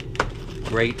be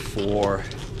great for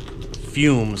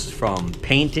fumes from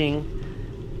painting,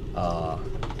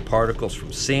 particles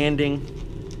from sanding,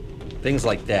 things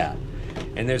like that.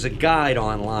 And there's a guide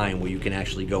online where you can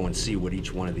actually go and see what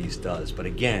each one of these does. But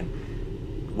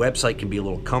again, the website can be a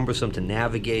little cumbersome to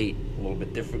navigate, a little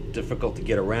bit difficult to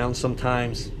get around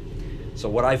sometimes. So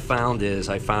what I found is,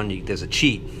 there's a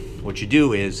cheat. What you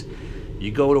do is, you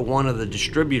go to one of the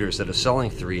distributors that are selling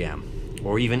 3M,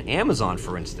 or even Amazon,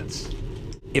 for instance.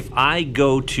 If I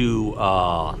go to,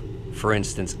 for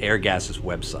instance, Airgas's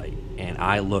website, and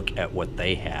I look at what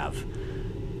they have,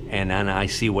 and then I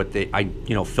see what I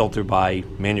filter by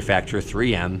manufacturer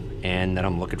 3M, and then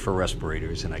I'm looking for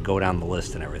respirators, and I go down the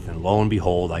list and everything. Lo and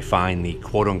behold, I find the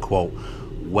quote-unquote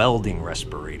welding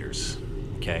respirators,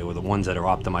 okay, or the ones that are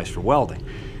optimized for welding.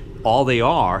 All they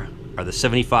are the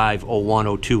 75,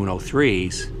 01, 02, and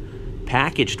 03s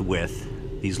packaged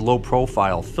with these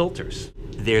low-profile filters.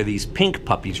 They're these pink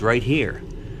puppies right here.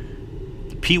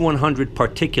 The P100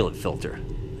 particulate filter.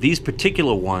 These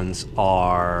particular ones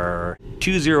are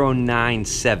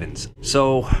 2097s.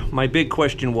 So my big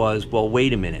question was, well,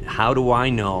 wait a minute, how do I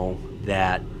know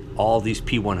that all these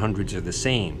P100s are the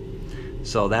same?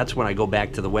 So that's when I go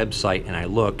back to the website and I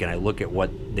look at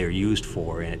what they're used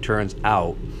for, and it turns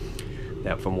out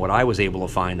that from what I was able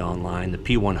to find online, the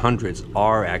P100s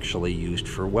are actually used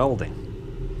for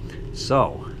welding.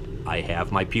 So I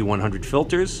have my P100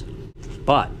 filters,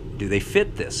 but do they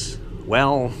fit this?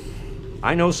 Well,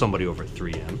 I know somebody over at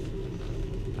 3M.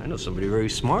 I know somebody very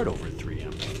smart over at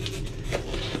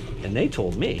 3M. And they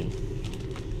told me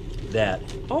that,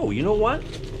 oh, you know what?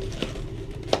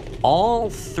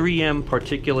 All 3M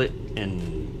particulate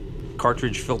and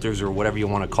cartridge filters, or whatever you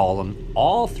want to call them,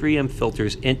 all 3M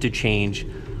filters interchange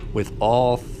with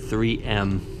all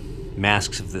 3M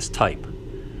masks of this type.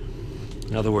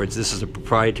 In other words, this is a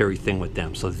proprietary thing with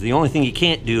them. So the only thing you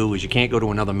can't do is you can't go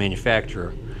to another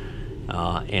manufacturer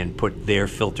and put their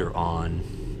filter on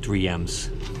 3M's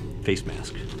face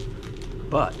mask.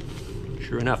 But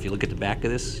sure enough, you look at the back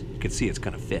of this, you can see it's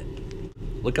going to fit.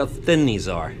 Look how thin these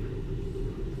are.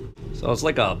 So it's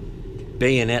like a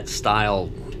bayonet style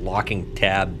locking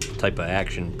tab type of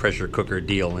action pressure cooker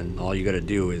deal, and all you got to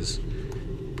do is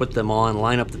put them on,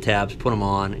 line up the tabs, put them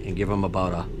on, and give them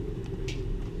about a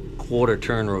quarter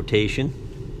turn rotation.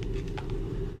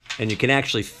 And you can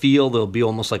actually feel, there'll be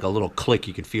almost like a little click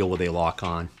you can feel where they lock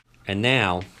on. And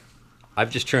now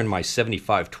I've just turned my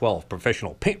 7512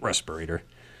 professional paint respirator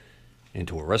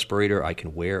into a respirator I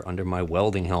can wear under my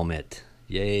welding helmet.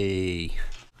 Yay!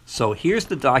 So here's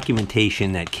the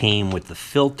documentation that came with the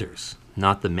filters,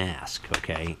 not the mask,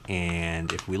 okay?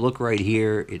 And if we look right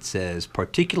here, it says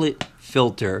particulate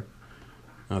filter,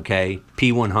 okay,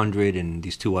 P100 and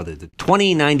these two other, the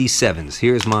 2097s.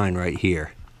 Here's mine right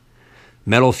here.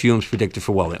 Metal fumes predicted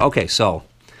for welding. Okay, so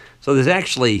there's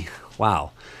actually, wow,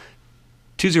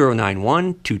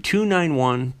 2091,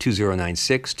 2291,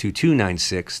 2096,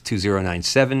 2296,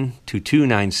 2097,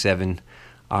 2297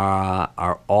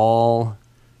 are all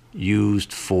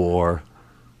used for,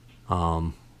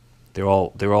 they're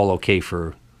all okay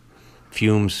for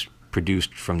fumes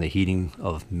produced from the heating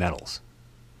of metals.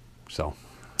 So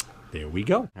there we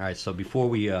go. All right, so before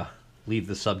we leave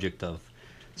the subject of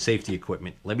safety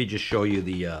equipment, let me just show you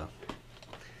the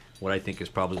what I think is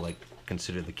probably like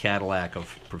considered the Cadillac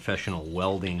of professional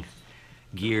welding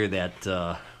gear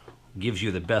that gives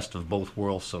you the best of both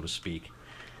worlds, so to speak.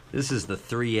 This is the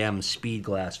 3M speed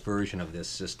glass version of this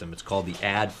system. It's called the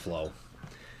AdFlow.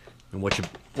 And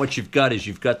what you've got is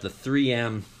you've got the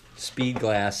 3M speed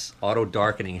glass auto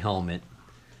darkening helmet.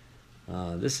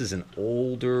 This is an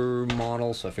older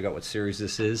model, so I forgot what series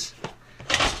this is.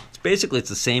 Basically, it's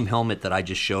the same helmet that I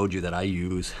just showed you that I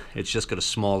use. It's just got a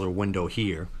smaller window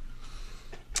here.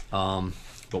 But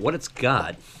what it's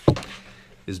got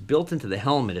is built into the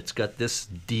helmet. It's got this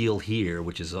deal here,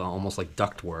 which is almost like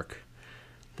ductwork,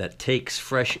 that takes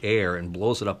fresh air and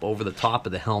blows it up over the top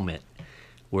of the helmet,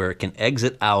 where it can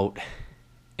exit out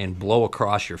and blow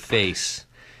across your face.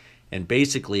 And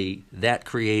basically, that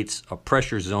creates a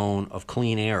pressure zone of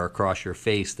clean air across your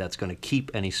face that's going to keep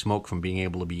any smoke from being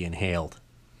able to be inhaled.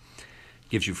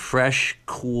 Gives you fresh,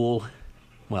 cool,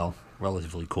 well,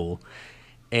 relatively cool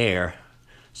air.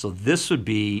 So this would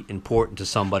be important to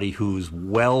somebody who's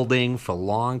welding for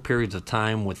long periods of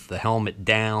time with the helmet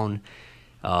down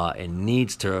and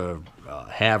needs to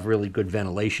have really good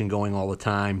ventilation going all the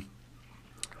time.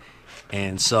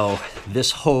 And so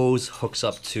this hose hooks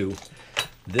up to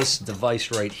this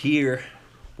device right here,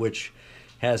 which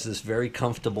has this very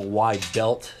comfortable wide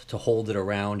belt to hold it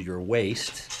around your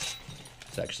waist.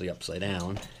 It's actually upside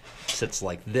down. It sits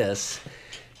like this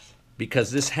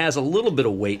because this has a little bit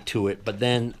of weight to it, but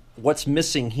then what's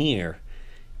missing here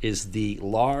is the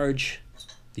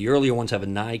earlier ones have a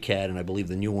NiCad, and I believe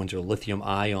the new ones are a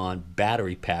lithium-ion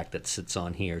battery pack that sits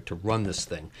on here to run this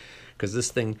thing, because this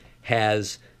thing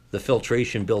has the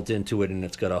filtration built into it, and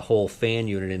it's got a whole fan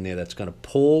unit in there that's going to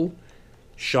pull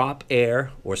shop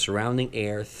air or surrounding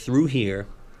air through here,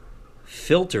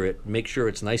 filter it, make sure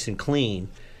it's nice and clean,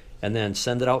 and then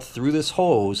send it out through this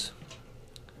hose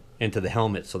into the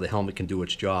helmet so the helmet can do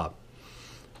its job.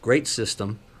 Great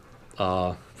system,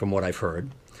 from what I've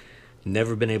heard.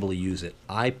 Never been able to use it.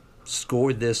 I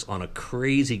scored this on a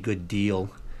crazy good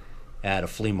deal at a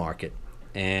flea market,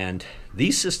 and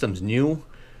these systems new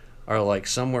are like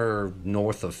somewhere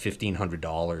north of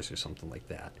 $1,500 or something like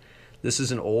that. This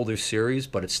is an older series,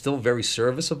 but it's still very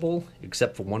serviceable,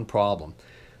 except for one problem.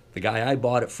 The guy I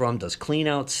bought it from does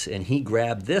cleanouts, and he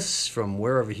grabbed this from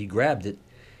wherever he grabbed it,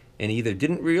 and either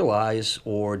didn't realize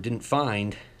or didn't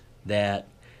find that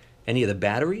any of the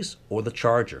batteries or the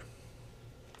charger.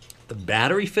 The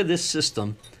battery for this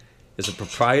system is a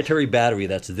proprietary battery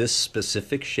that's this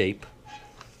specific shape,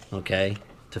 okay,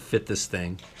 to fit this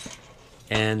thing.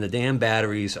 And the damn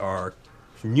batteries are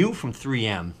new from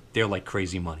 3M. They're like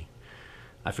crazy money.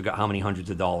 I forgot how many hundreds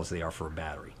of dollars they are for a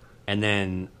battery. And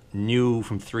then new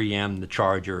from 3M, the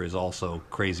charger is also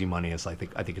crazy money. It's I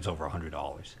think it's over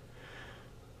 $100.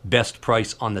 Best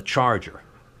price on the charger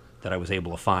that I was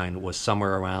able to find was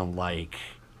somewhere around like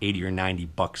 80 or 90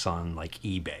 bucks on like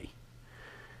eBay.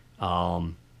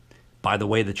 By the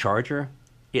way, the charger,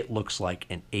 it looks like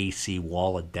an AC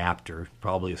wall adapter,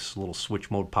 probably a little switch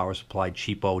mode power supply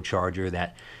cheapo charger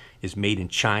that is made in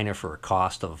China for a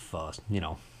cost of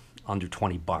under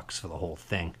 20 bucks for the whole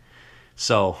thing.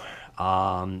 So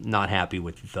not happy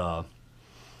with that.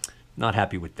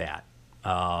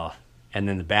 And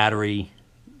then the battery,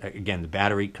 again,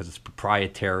 because it's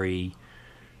proprietary,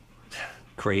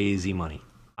 crazy money.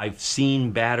 I've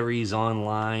seen batteries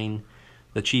online.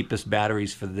 The cheapest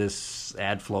batteries for this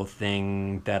AdFlow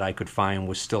thing that I could find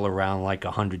was still around like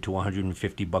 100 to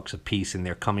 150 bucks a piece, and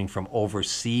they're coming from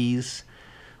overseas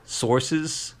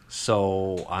sources,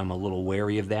 so I'm a little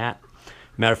wary of that.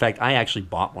 Matter of fact, I actually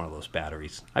bought one of those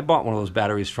batteries. I bought one of those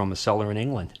batteries from a seller in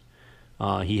England.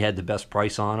 He had the best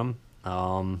price on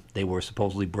them. They were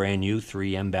supposedly brand new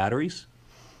 3M batteries,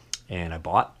 and I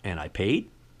bought and I paid,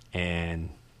 and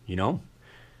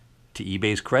to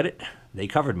eBay's credit, they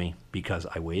covered me because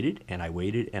I waited and I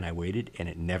waited and I waited and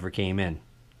it never came in.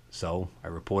 So I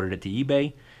reported it to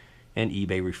eBay, and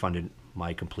eBay refunded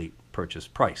my complete purchase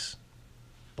price.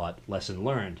 But lesson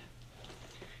learned.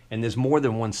 And there's more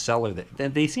than one seller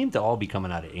that they seem to all be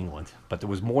coming out of England, but there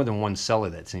was more than one seller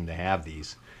that seemed to have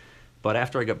these. But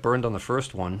after I got burned on the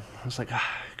first one, I was like, God,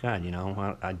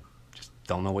 I just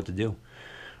don't know what to do.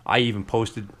 I even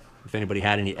posted if anybody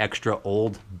had any extra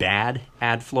old bad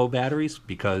AdFlow batteries,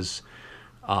 because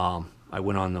I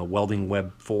went on the welding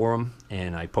web forum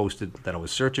and I posted that I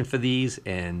was searching for these,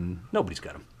 and nobody's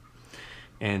got them.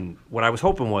 And what I was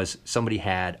hoping was somebody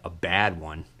had a bad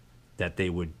one that they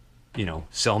would,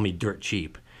 sell me dirt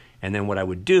cheap. And then what I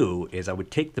would do is I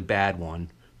would take the bad one,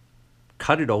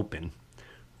 cut it open,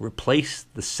 replace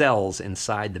the cells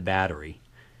inside the battery,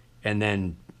 and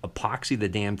then epoxy the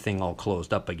damn thing all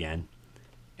closed up again,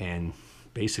 and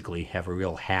basically have a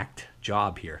real hacked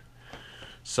job here.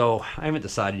 So I haven't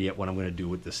decided yet what I'm going to do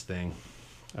with this thing.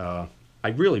 I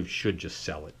really should just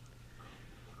sell it.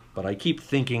 But I keep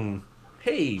thinking,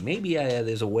 hey, maybe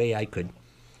there's a way I could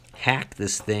hack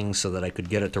this thing so that I could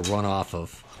get it to run off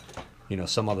of,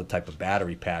 some other type of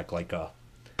battery pack, like a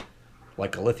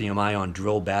lithium-ion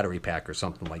drill battery pack or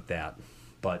something like that.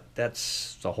 But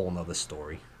that's a whole nother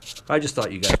story. I just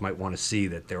thought you guys might want to see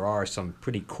that there are some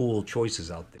pretty cool choices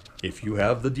out there if you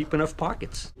have the deep enough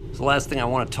pockets. So the last thing I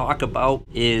want to talk about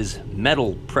is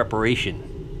metal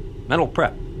preparation. Metal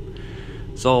prep.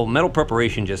 So metal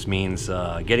preparation just means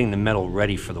getting the metal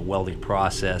ready for the welding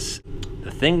process.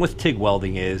 The thing with TIG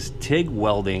welding is TIG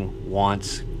welding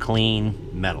wants clean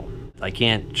metal. I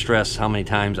can't stress how many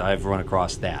times I've run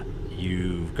across that.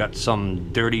 You've got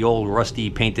some dirty old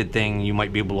rusty painted thing, you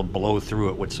might be able to blow through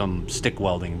it with some stick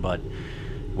welding, but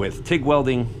with TIG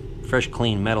welding, fresh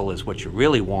clean metal is what you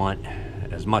really want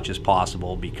as much as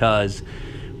possible, because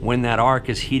when that arc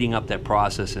is heating up that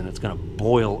process and it's going to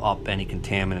boil up any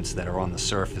contaminants that are on the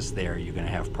surface there, you're going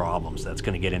to have problems. That's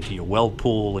going to get into your weld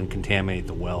pool and contaminate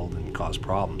the weld and cause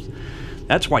problems.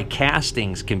 That's why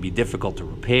castings can be difficult to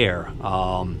repair.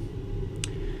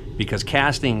 Because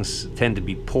castings tend to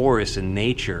be porous in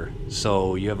nature,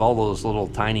 so you have all those little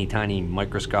tiny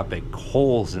microscopic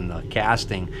holes in the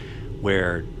casting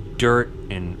where dirt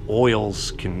and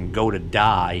oils can go to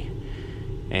die,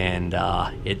 and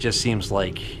it just seems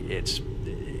like it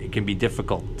can be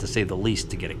difficult, to say the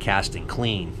least, to get a casting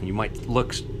clean. You might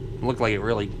look like it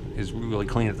really is really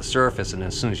clean at the surface, and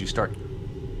as soon as you start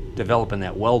developing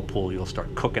that weld pool, you'll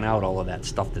start cooking out all of that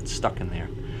stuff that's stuck in there.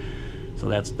 So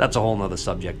that's a whole nother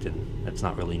subject, and that's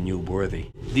not really Noob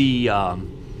worthy. The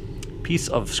piece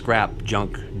of scrap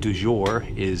junk du jour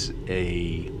is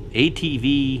a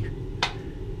ATV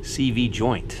CV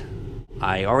joint.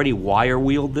 I already wire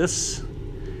wheeled this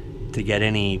to get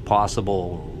any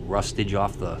possible rustage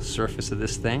off the surface of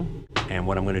this thing. And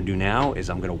what I'm going to do now is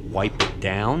I'm going to wipe it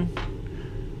down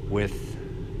with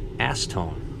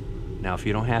acetone. Now, if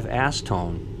you don't have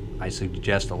acetone, I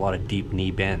suggest a lot of deep knee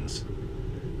bends.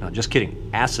 No, just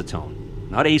kidding. Acetone.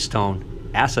 Not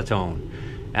acetone. Acetone.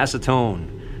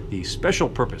 Acetone, the special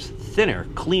purpose thinner,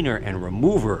 cleaner, and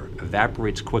remover,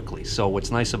 evaporates quickly. So what's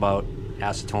nice about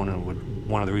acetone, and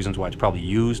one of the reasons why it's probably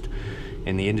used,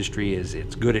 in the industry is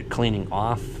it's good at cleaning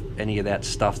off any of that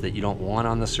stuff that you don't want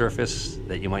on the surface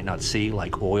that you might not see,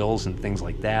 like oils and things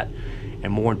like that.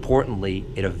 And more importantly,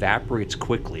 it evaporates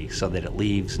quickly so that it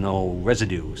leaves no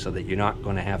residue, so that you're not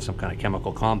going to have some kind of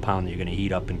chemical compound that you're going to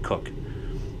heat up and cook.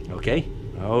 Okay?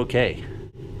 Okay.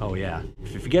 Oh yeah.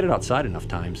 If you forget it outside enough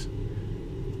times,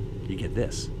 you get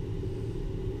this.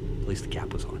 At least the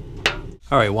cap was on.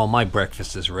 All right, well, my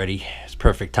breakfast is ready. It's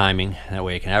perfect timing. That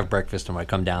way I can have breakfast, and when I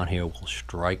come down here, we'll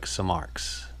strike some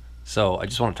marks. So I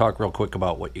just want to talk real quick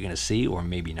about what you're going to see or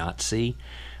maybe not see.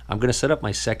 I'm going to set up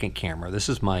my second camera. This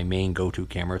is my main go-to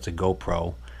camera. It's a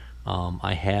GoPro.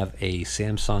 I have a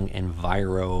Samsung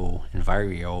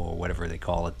Enviro or whatever they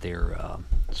call it, their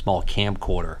small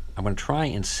camcorder. I'm going to try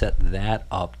and set that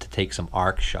up to take some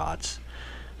arc shots.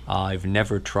 I've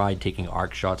never tried taking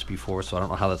arc shots before, so I don't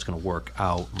know how that's going to work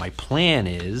out. My plan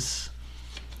is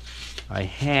I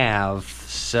have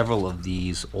several of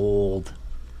these old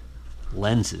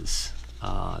lenses.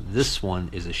 This one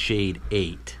is a shade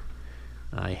 8.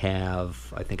 I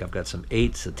think I've got some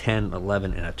 8s, a 10,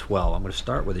 11, and a 12. I'm going to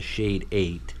start with a shade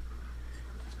 8,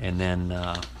 and then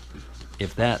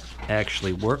if that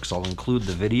actually works, I'll include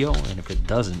the video, and if it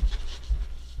doesn't,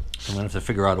 I'm going to have to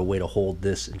figure out a way to hold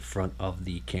this in front of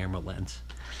the camera lens,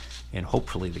 and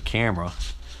hopefully the camera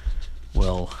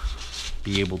will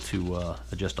be able to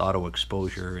adjust auto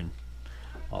exposure and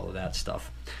all of that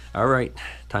stuff. All right,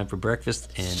 time for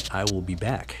breakfast, and I will be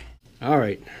back. All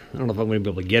right, I don't know if I'm going to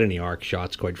be able to get any arc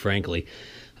shots, quite frankly.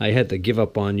 I had to give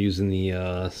up on using the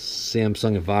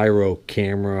Samsung Enviro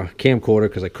camcorder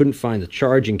because I couldn't find the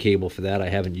charging cable for that. I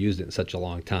haven't used it in such a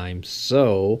long time.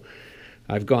 So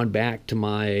I've gone back to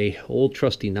my old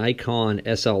trusty Nikon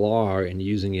SLR and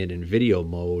using it in video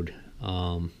mode.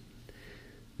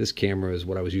 This camera is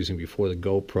what I was using before the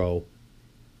GoPro.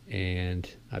 And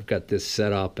I've got this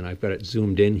set up, and I've got it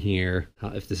zoomed in here.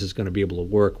 If this is going to be able to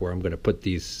work, where I'm going to put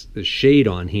this shade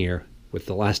on here with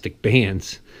elastic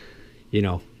bands, you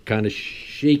know, kind of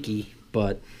shaky,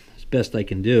 but it's best I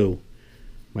can do.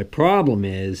 My problem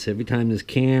is every time this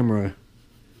camera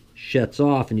shuts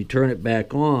off and you turn it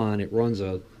back on, it runs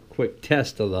a quick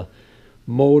test of the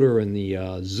motor and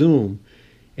the zoom.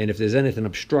 And if there's anything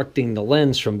obstructing the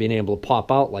lens from being able to pop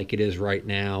out like it is right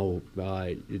now,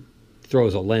 it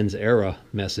throws a lens error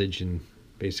message, and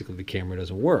basically the camera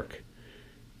doesn't work.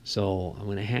 So I'm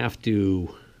going to have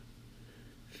to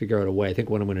figure out a way. I think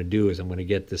what I'm going to do is I'm going to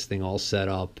get this thing all set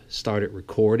up, start it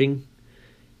recording,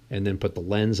 and then put the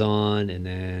lens on, and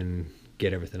then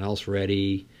get everything else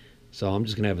ready. So I'm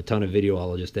just going to have a ton of video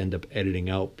I'll just end up editing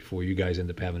out before you guys end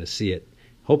up having to see it.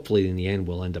 Hopefully in the end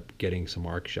we'll end up getting some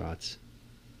arc shots.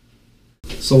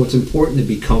 So it's important to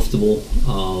be comfortable.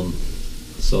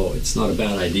 So it's not a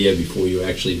bad idea before you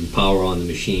actually power on the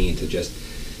machine to just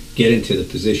get into the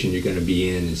position you're going to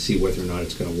be in and see whether or not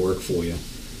it's going to work for you.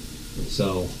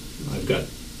 So I've got,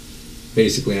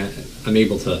 basically I'm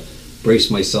able to brace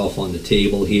myself on the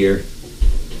table here.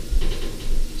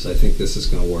 So I think this is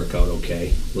going to work out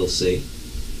okay. We'll see.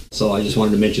 So I just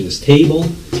wanted to mention this table.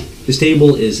 This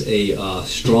table is a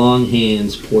Strong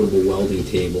Hands portable welding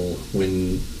table.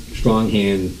 When Strong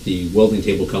Hand, the welding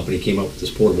table company, came up with this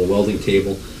portable welding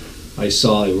table, I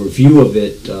saw a review of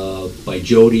it by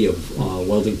Jody of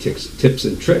Welding Tips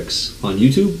and Tricks on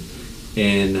YouTube,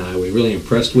 and I was really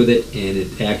impressed with it, and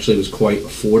it actually was quite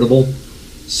affordable.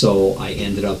 So I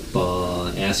ended up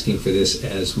asking for this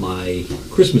as my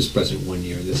Christmas present one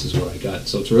year, and this is what I got.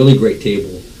 So it's a really great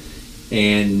table.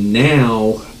 And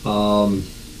now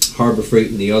Harbor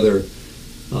Freight and the other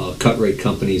cut rate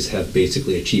companies have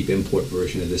basically a cheap import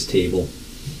version of this table,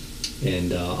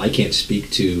 and I can't speak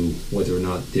to whether or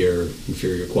not they're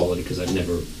inferior quality because I've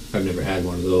never had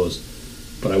one of those.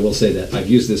 But I will say that I've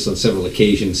used this on several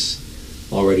occasions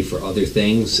already for other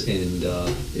things, and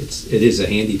it is a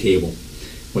handy table.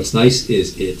 What's nice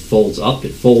is it folds up,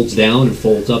 it folds down, and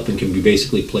folds up, and can be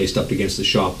basically placed up against the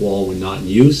shop wall when not in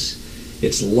use.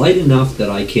 It's light enough that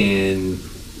I can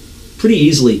pretty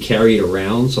easily carry it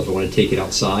around, so if I want to take it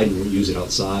outside and use it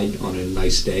outside on a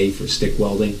nice day for stick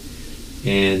welding.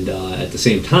 And at the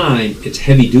same time, it's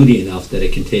heavy duty enough that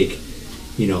it can take,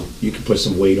 you know, you can put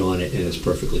some weight on it and it's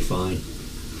perfectly fine.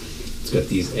 It's got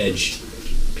these edge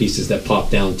pieces that pop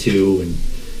down too, and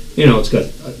you know, it's got,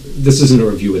 this isn't a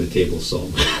review of the table, so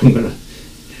I'm going to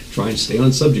try and stay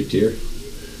on subject here.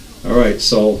 Alright,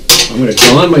 so I'm going to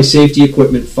don my safety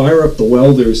equipment, fire up the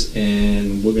welders,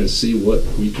 and we're going to see what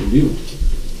we can do.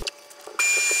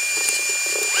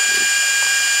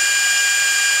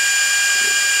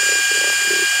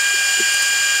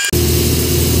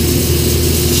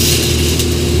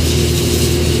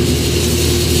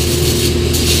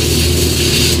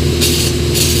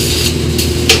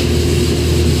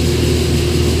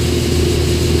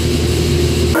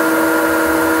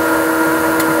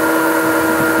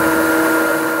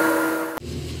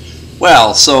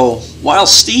 pal. So while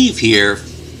Steve here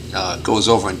goes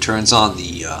over and turns on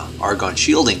the argon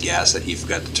shielding gas that he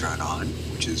forgot to turn on,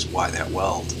 which is why that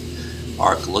weld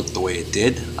arc looked the way it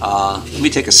did, let me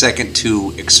take a second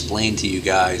to explain to you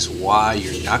guys why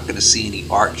you're not going to see any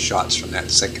arc shots from that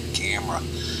second camera.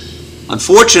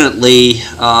 Unfortunately,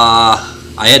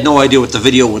 I had no idea what the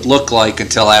video would look like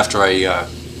until after I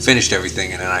finished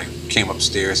everything, and then I came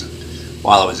upstairs, and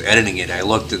while I was editing it, I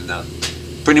looked, and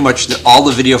pretty much all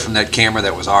the video from that camera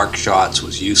that was arc shots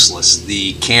was useless.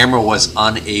 The camera was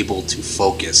unable to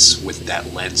focus with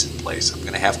that lens in place. I'm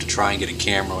going to have to try and get a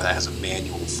camera that has a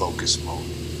manual focus mode.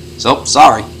 So,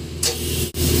 sorry.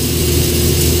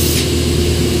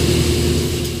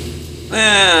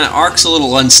 Arc's a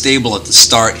little unstable at the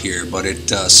start here, but it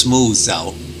smooths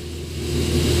out.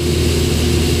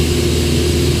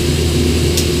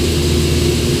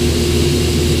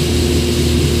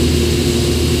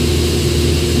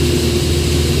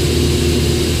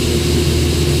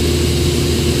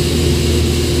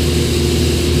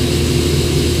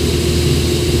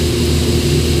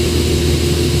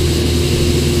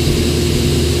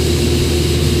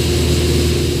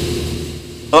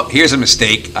 Oh, here's a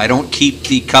mistake. I don't keep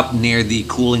the cup near the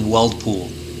cooling weld pool.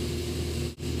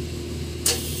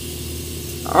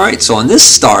 Alright, so on this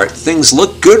start, things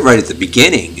look good right at the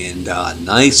beginning, and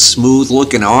nice smooth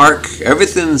looking arc.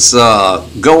 Everything's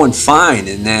going fine,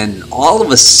 and then all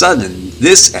of a sudden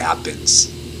this happens.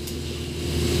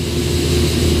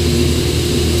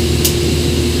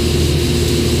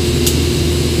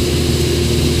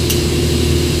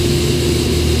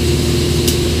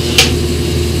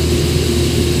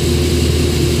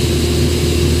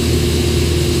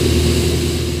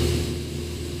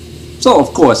 So,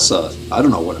 of course, I don't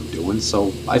know what I'm doing,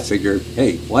 so I figured,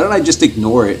 hey, why don't I just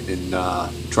ignore it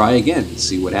and try again and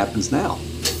see what happens now.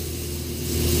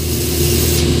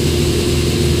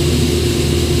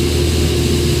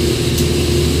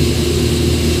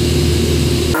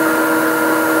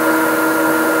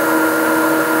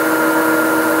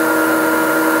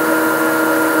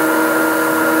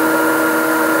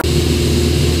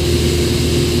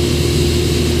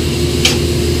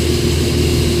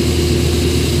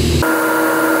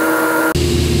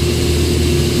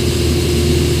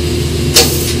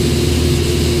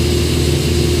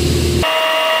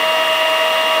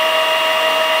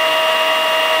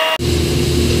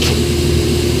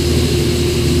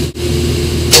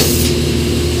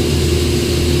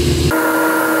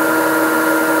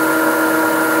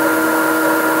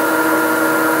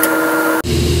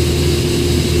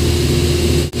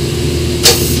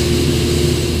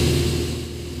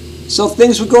 So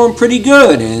things were going pretty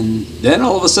good, and then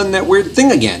all of a sudden that weird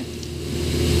thing again.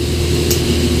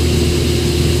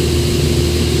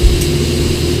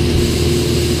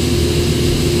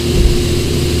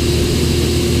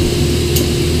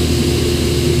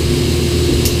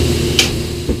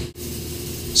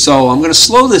 So I'm going to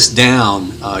slow this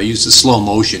down, use the slow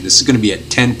motion. This is going to be at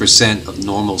 10% of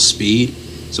normal speed,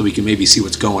 so we can maybe see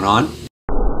what's going on.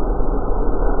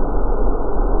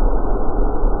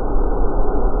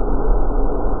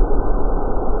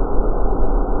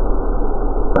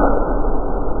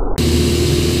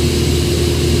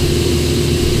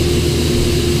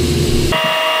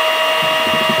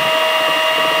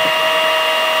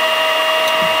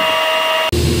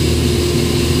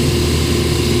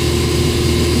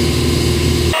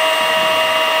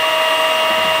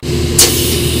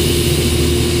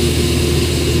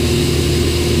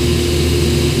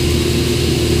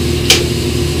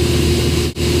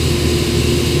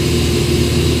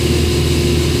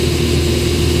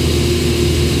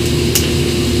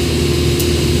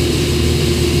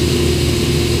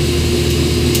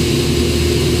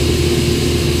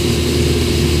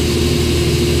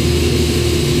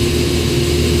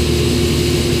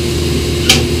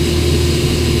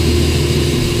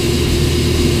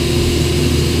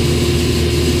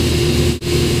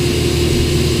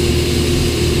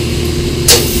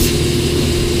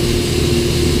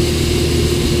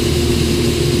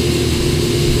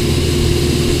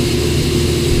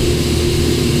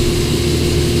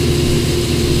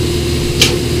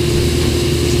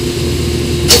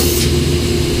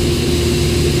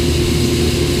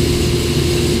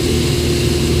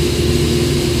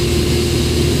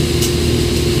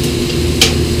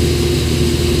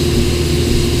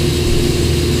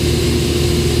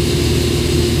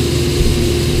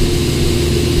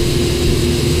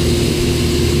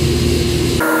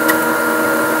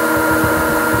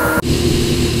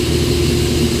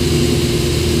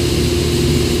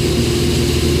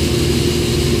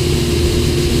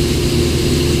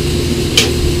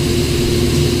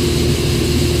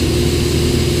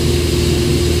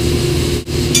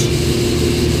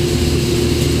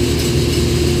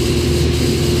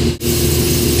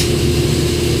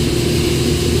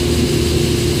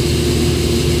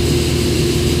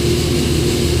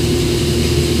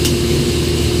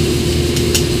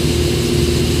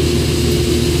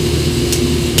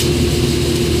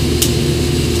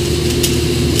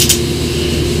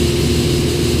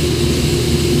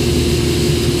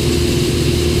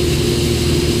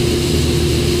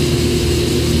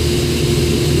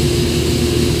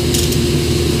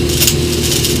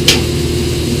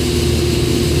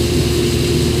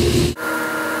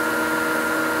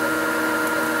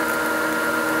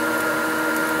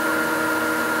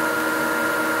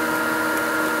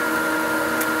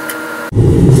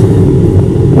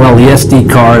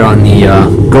 SD card on the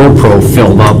GoPro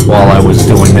filled up while I was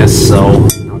doing this, so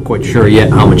not quite sure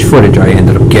yet how much footage I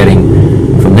ended up getting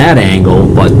from that angle,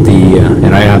 but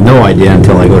and I have no idea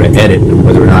until I go to edit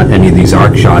whether or not any of these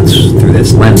arc shots through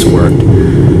this lens worked.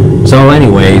 So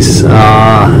anyways,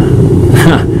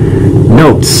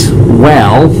 notes.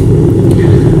 Well,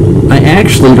 I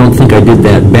actually don't think I did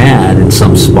that bad in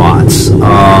some spots.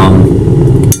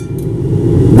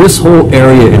 This whole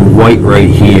area in white right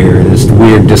here, this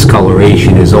weird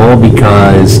discoloration, is all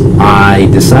because I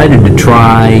decided to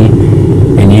try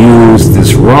and use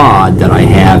this rod that I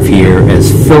have here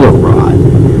as filler rod.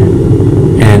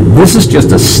 And this is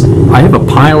just I have a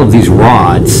pile of these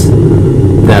rods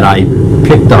that I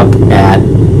picked up at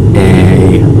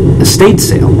a estate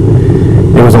sale.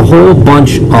 There was a whole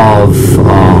bunch of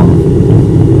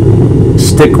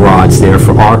stick rods there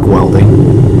for arc welding,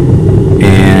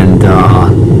 and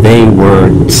they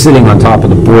were sitting on top of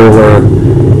the boiler,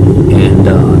 and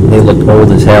they looked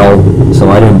old as hell, so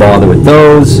I didn't bother with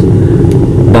those.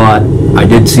 But I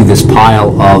did see this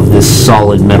pile of this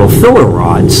solid metal filler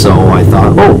rod, so I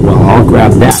thought, oh, well, I'll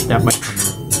grab that. That might come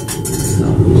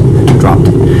in. Dropped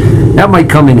it. That might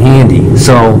come in handy.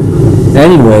 So,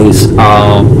 anyways,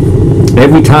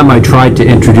 every time I tried to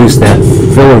introduce that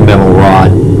filler metal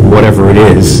rod, whatever it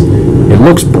is, it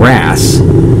looks brass.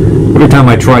 Every time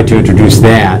I tried to introduce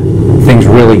that, things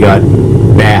really got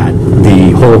bad.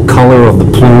 The whole color of the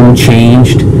plume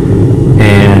changed,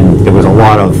 and there was a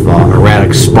lot of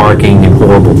erratic sparking and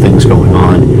horrible things going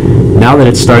on. Now that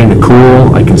it's starting to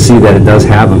cool, I can see that it does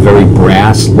have a very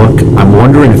brass look. I'm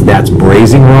wondering if that's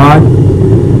brazing rod,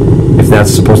 if that's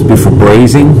supposed to be for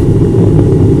brazing.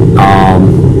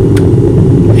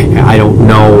 I don't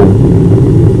know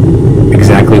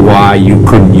exactly why you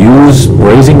couldn't use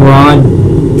brazing rod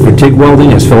for TIG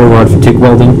welding as filler rod for TIG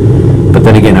welding, but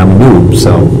then again, I'm a noob,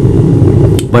 so.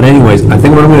 But anyways, I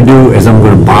think what I'm going to do is I'm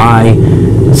going to buy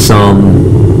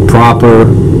some proper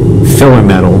filler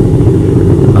metal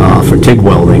for TIG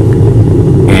welding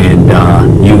and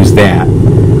use that.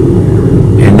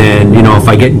 And then, you know, if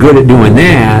I get good at doing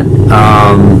that,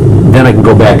 then I can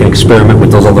go back and experiment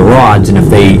with those other rods, and if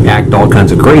they act all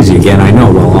kinds of crazy again, I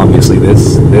know, well, obviously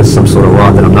there's some sort of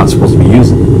rod that I'm not supposed to be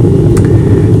using.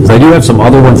 Because I do have some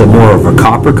other ones that are more of a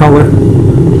copper color.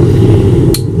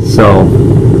 So,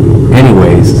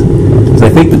 anyways, I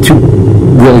think the two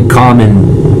really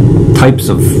common types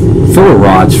of filler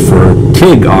rods for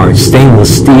TIG are stainless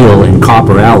steel and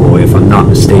copper alloy, if I'm not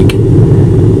mistaken.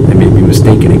 I may be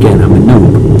mistaken again, I'm a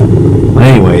noob. But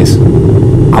anyways,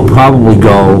 I'll probably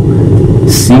go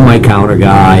see my counter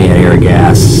guy at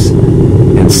Airgas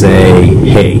and say,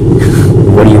 hey,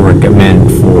 what do you recommend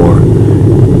for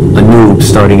a noob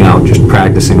starting out just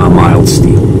practicing on mild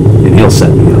steel? And he'll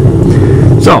set me up.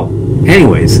 So,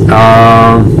 anyways,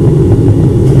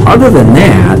 other than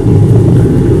that,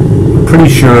 I'm pretty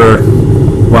sure,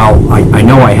 well, I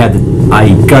know I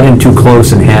got in too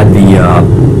close and had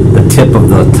the tip of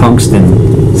the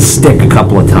tungsten stick a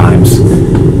couple of times,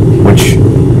 which,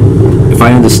 if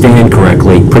I understand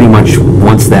correctly, pretty much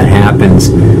once that happens,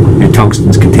 your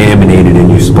tungsten's contaminated and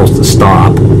you're supposed to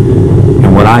stop.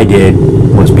 And what I did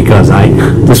was, because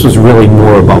this was really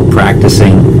more about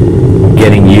practicing,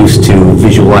 getting used to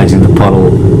visualizing the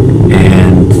puddle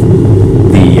and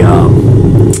the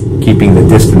keeping the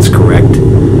distance correct.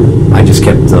 I just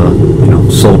kept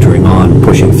soldiering on,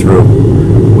 pushing through,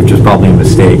 which was probably a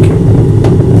mistake.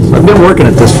 So I've been working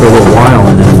at this for a little while,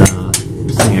 and then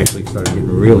this thing actually started getting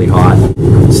really hot.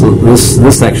 So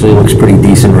this actually looks pretty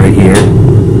decent right here,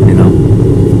 you know,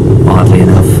 oddly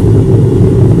enough.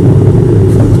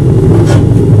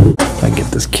 If I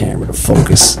get this camera to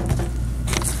focus.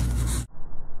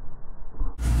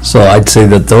 So I'd say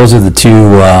that those are the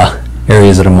two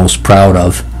areas that I'm most proud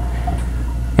of.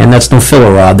 And that's no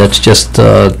filler rod, that's just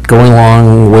going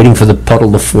along, waiting for the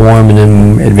puddle to form, and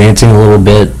then advancing a little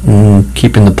bit and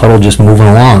keeping the puddle just moving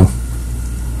along.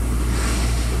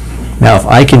 Now if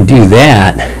I can do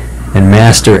that and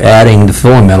master adding the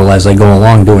filler metal as I go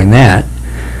along doing that,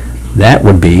 that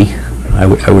would be, I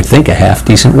would think, a half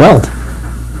decent weld.